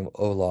man named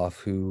Olaf,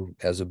 who,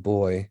 as a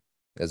boy,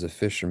 as a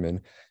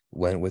fisherman,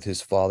 went with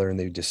his father, and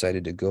they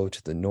decided to go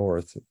to the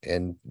north,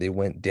 and they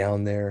went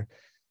down there.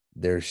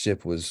 Their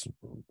ship was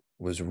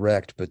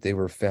wrecked, but they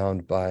were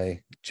found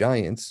by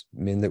giants,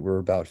 men that were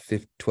about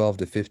 12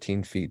 to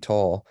 15 feet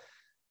tall,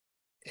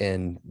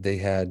 and they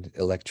had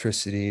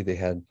electricity, they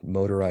had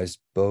motorized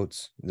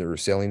boats, there were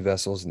sailing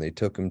vessels, and they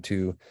took them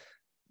to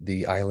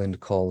the island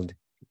called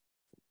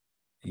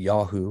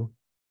Yahuah,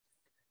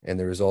 and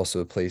there was also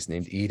a place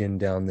named Eden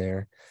down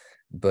there.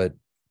 But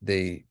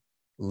they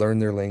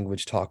learned their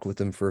language, talked with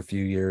them for a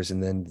few years,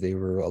 and then they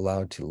were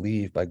allowed to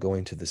leave by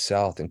going to the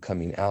south and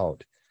coming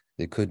out.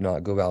 They could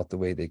not go out the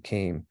way they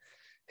came.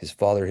 His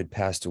father had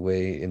passed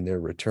away in their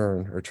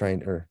return, or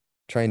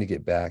trying to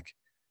get back,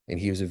 and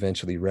he was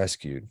eventually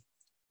rescued.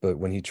 But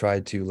when he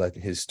tried to let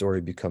his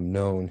story become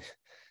known,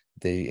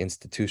 they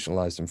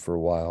institutionalized him for a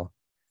while,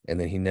 and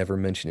then he never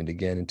mentioned it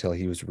again until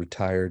he was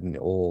retired and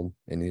old,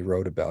 and he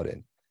wrote about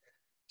it.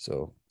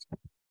 So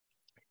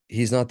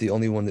he's not the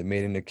only one that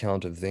made an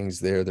account of things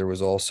there. There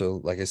was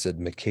also, like I said,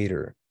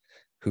 Mercator,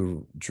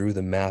 who drew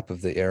the map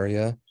of the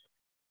area.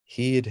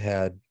 He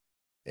had,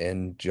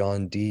 and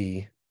John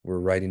Dee were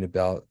writing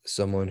about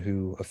someone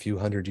who a few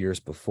hundred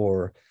years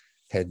before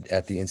had,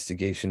 at the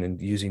instigation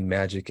and using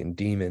magic and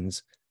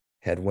demons,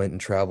 had went and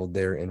traveled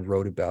there and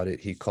wrote about it.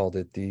 He called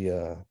it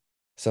the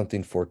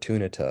something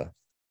Fortunata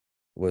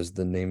was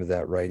the name of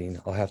that writing.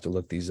 I'll have to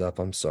look these up.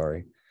 I'm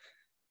sorry.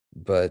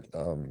 But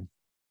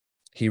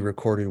he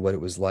recorded what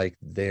it was like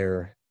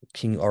there.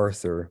 King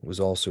Arthur was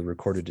also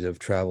recorded to have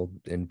traveled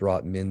and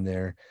brought men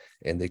there,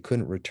 and they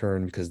couldn't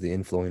return because the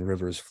inflowing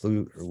rivers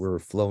were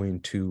flowing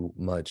too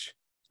much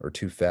or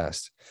too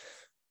fast.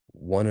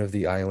 One of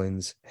the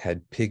islands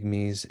had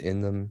pygmies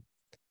in them,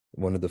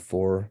 one of the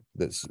four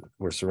that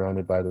were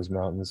surrounded by those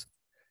mountains.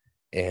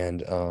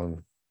 And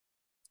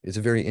it's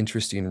a very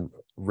interesting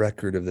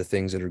record of the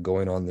things that are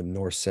going on in the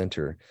North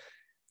Center.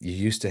 You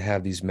used to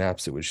have these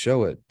maps that would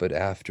show it, but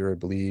after, I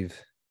believe,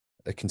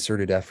 a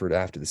concerted effort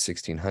after the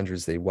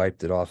 1600s, they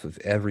wiped it off of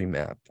every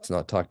map. It's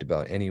not talked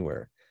about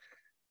anywhere.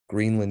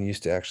 Greenland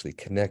used to actually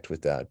connect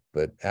with that,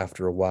 but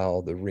after a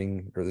while, the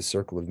ring or the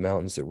circle of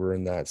mountains that were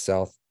in that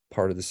south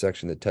part of the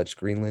section that touched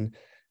Greenland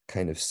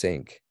kind of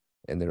sank,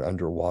 and they're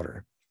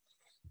underwater.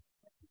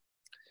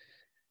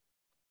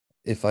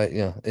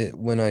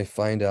 When I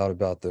find out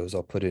about those,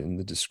 I'll put it in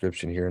the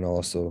description here, and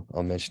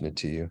I'll mention it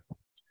to you.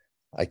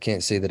 I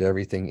can't say that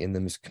everything in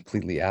them is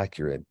completely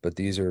accurate, but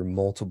these are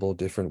multiple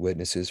different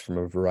witnesses from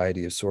a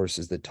variety of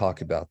sources that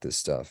talk about this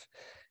stuff.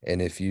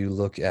 And if you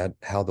look at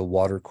how the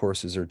water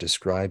courses are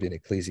described in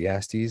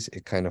Ecclesiastes,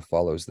 it kind of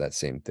follows that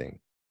same thing.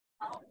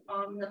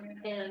 On the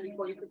pan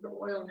before you put the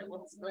oil in it,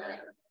 what's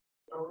that?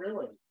 Oh,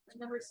 really? I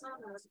never saw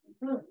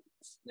that.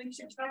 We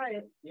should try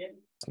it. Yeah.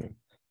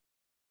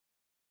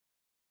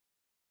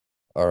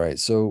 All right,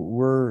 so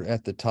we're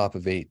at the top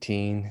of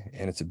 18,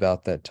 and it's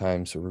about that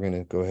time. So we're going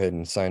to go ahead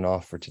and sign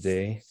off for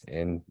today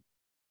and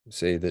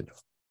say that,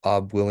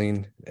 ob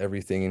willing,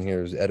 everything in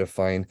here is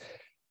edifying.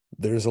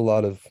 There's a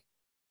lot of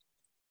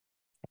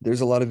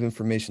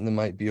information that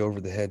might be over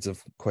the heads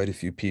of quite a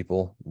few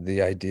people.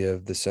 The idea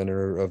of the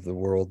center of the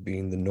world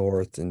being the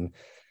north, and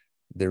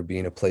there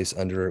being a place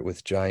under it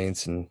with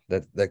giants, and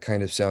that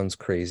kind of sounds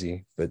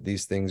crazy, but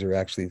these things are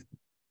actually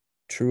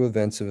true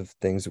events of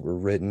things that were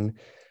written.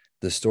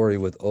 The story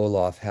with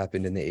Olaf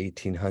happened in the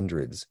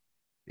 1800s.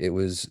 It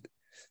was,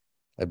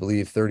 I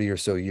believe, 30 or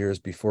so years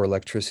before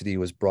electricity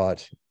was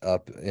brought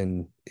up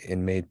and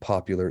made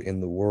popular in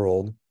the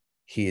world.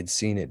 He had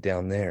seen it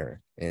down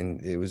there, and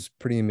it was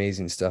pretty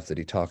amazing stuff that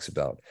he talks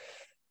about,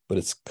 but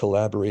it's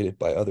collaborated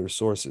by other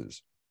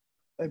sources.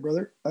 Hey,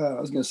 brother,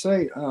 I was going to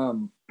say,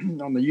 on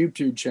the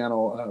YouTube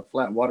channel,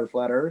 Flat Water,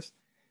 Flat Earth,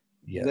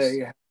 Yes. They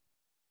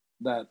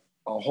have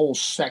a whole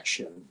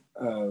section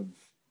of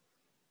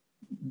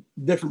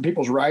different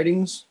people's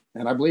writings,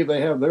 and I believe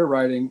they have their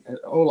writing,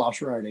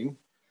 Olaf's writing,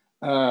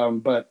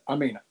 but I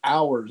mean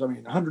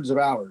hundreds of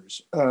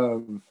hours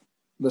of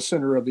the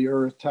center of the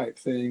earth type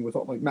thing with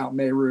like Mount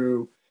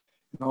Meru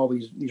and all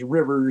these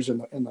rivers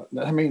and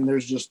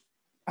there's just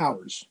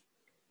hours.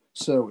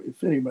 So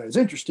if anybody's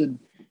interested,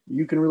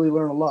 you can really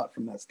learn a lot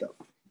from that stuff.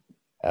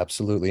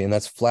 Absolutely, and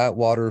that's Flat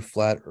Water,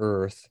 Flat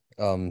Earth.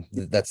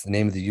 That's the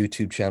name of the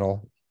YouTube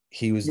channel.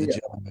 He was the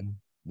gentleman,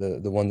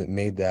 the one that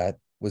made that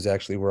was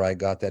actually where I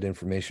got that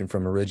information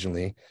from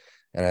originally.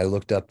 And I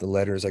looked up the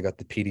letters. I got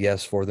the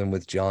PDFs for them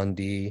with John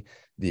Dee,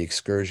 the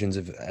excursions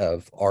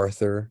of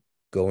Arthur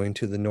going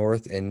to the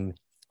north. And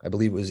I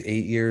believe it was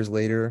 8 years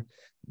later,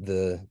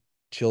 the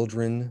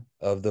children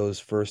of those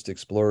first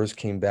explorers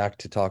came back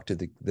to talk to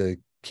the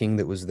king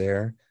that was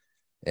there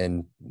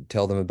and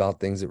tell them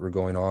about things that were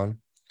going on.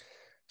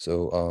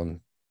 So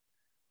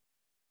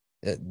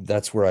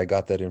that's where I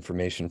got that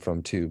information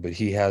from too. But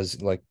he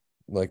has, like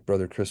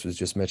Brother Chris was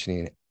just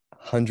mentioning,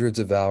 hundreds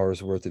of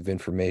hours worth of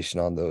information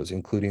on those,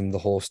 including the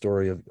whole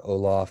story of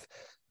Olaf.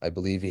 I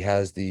believe he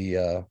has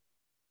the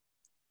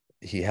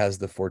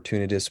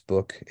Fortunatus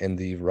book and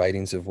the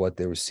writings of what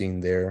they were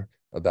seeing there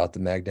about the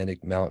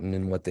magnetic mountain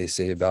and what they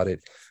say about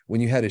it. When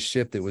you had a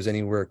ship that was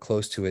anywhere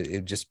close to it,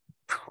 it'd just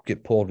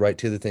get pulled right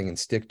to the thing and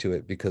stick to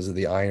it because of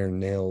the iron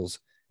nails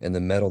and the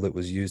metal that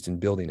was used in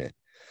building it.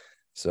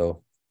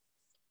 So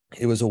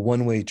it was a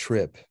one-way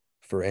trip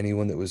for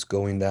anyone that was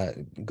going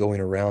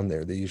around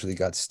there. They usually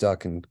got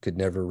stuck and could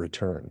never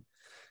return.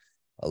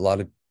 A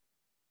lot of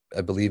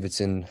I believe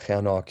it's in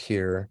Chanok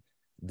here,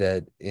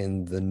 that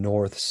in the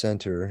north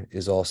center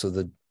is also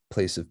the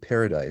place of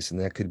paradise. And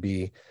that could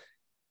be,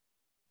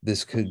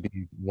 this could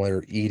be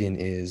where Eden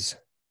is,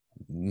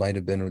 might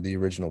have been the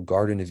original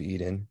Garden of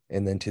Eden.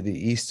 And then to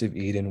the east of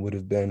Eden would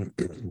have been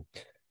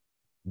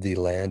the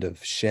land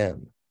of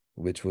Shem,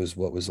 which was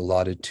what was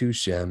allotted to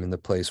Shem, and the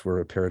place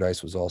where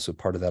paradise was also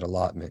part of that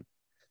allotment.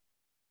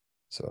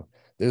 So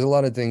there's a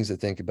lot of things to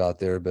think about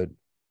there, but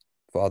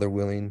Father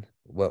willing,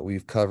 what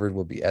we've covered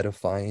will be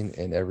edifying,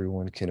 and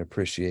everyone can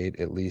appreciate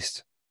at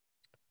least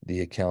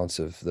the accounts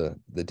of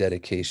the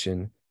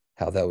dedication,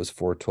 how that was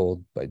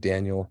foretold by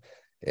Daniel,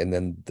 and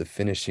then the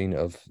finishing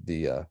of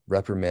the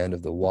reprimand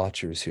of the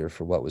watchers here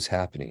for what was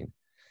happening.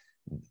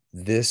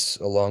 This,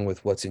 along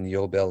with what's in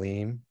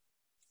Yobelim,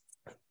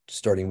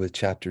 starting with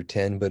chapter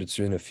 10, but it's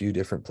in a few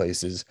different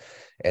places,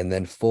 and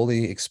then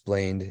fully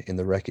explained in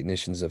the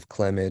recognitions of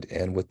Clement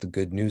and with the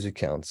good news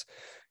accounts.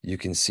 You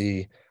can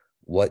see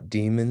what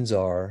demons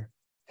are,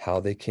 how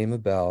they came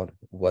about,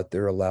 what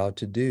they're allowed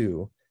to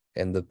do,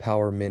 and the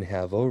power men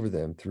have over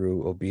them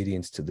through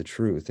obedience to the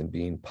truth and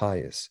being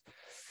pious.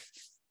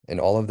 And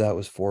all of that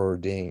was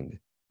foreordained.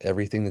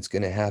 Everything that's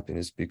going to happen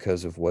is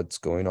because of what's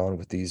going on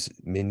with these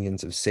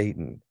minions of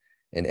Satan,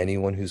 and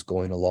anyone who's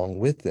going along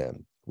with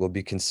them will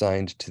be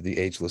consigned to the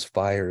ageless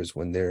fires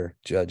when they're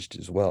judged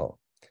as well,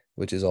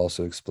 which is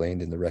also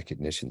explained in the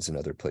recognitions in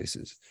other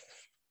places.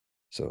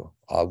 So,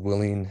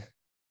 willing,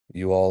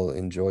 you all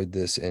enjoyed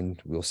this,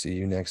 and we'll see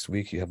you next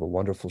week. You have a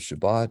wonderful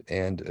Shabbat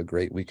and a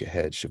great week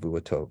ahead.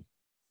 Shavua Tov.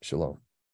 Shalom.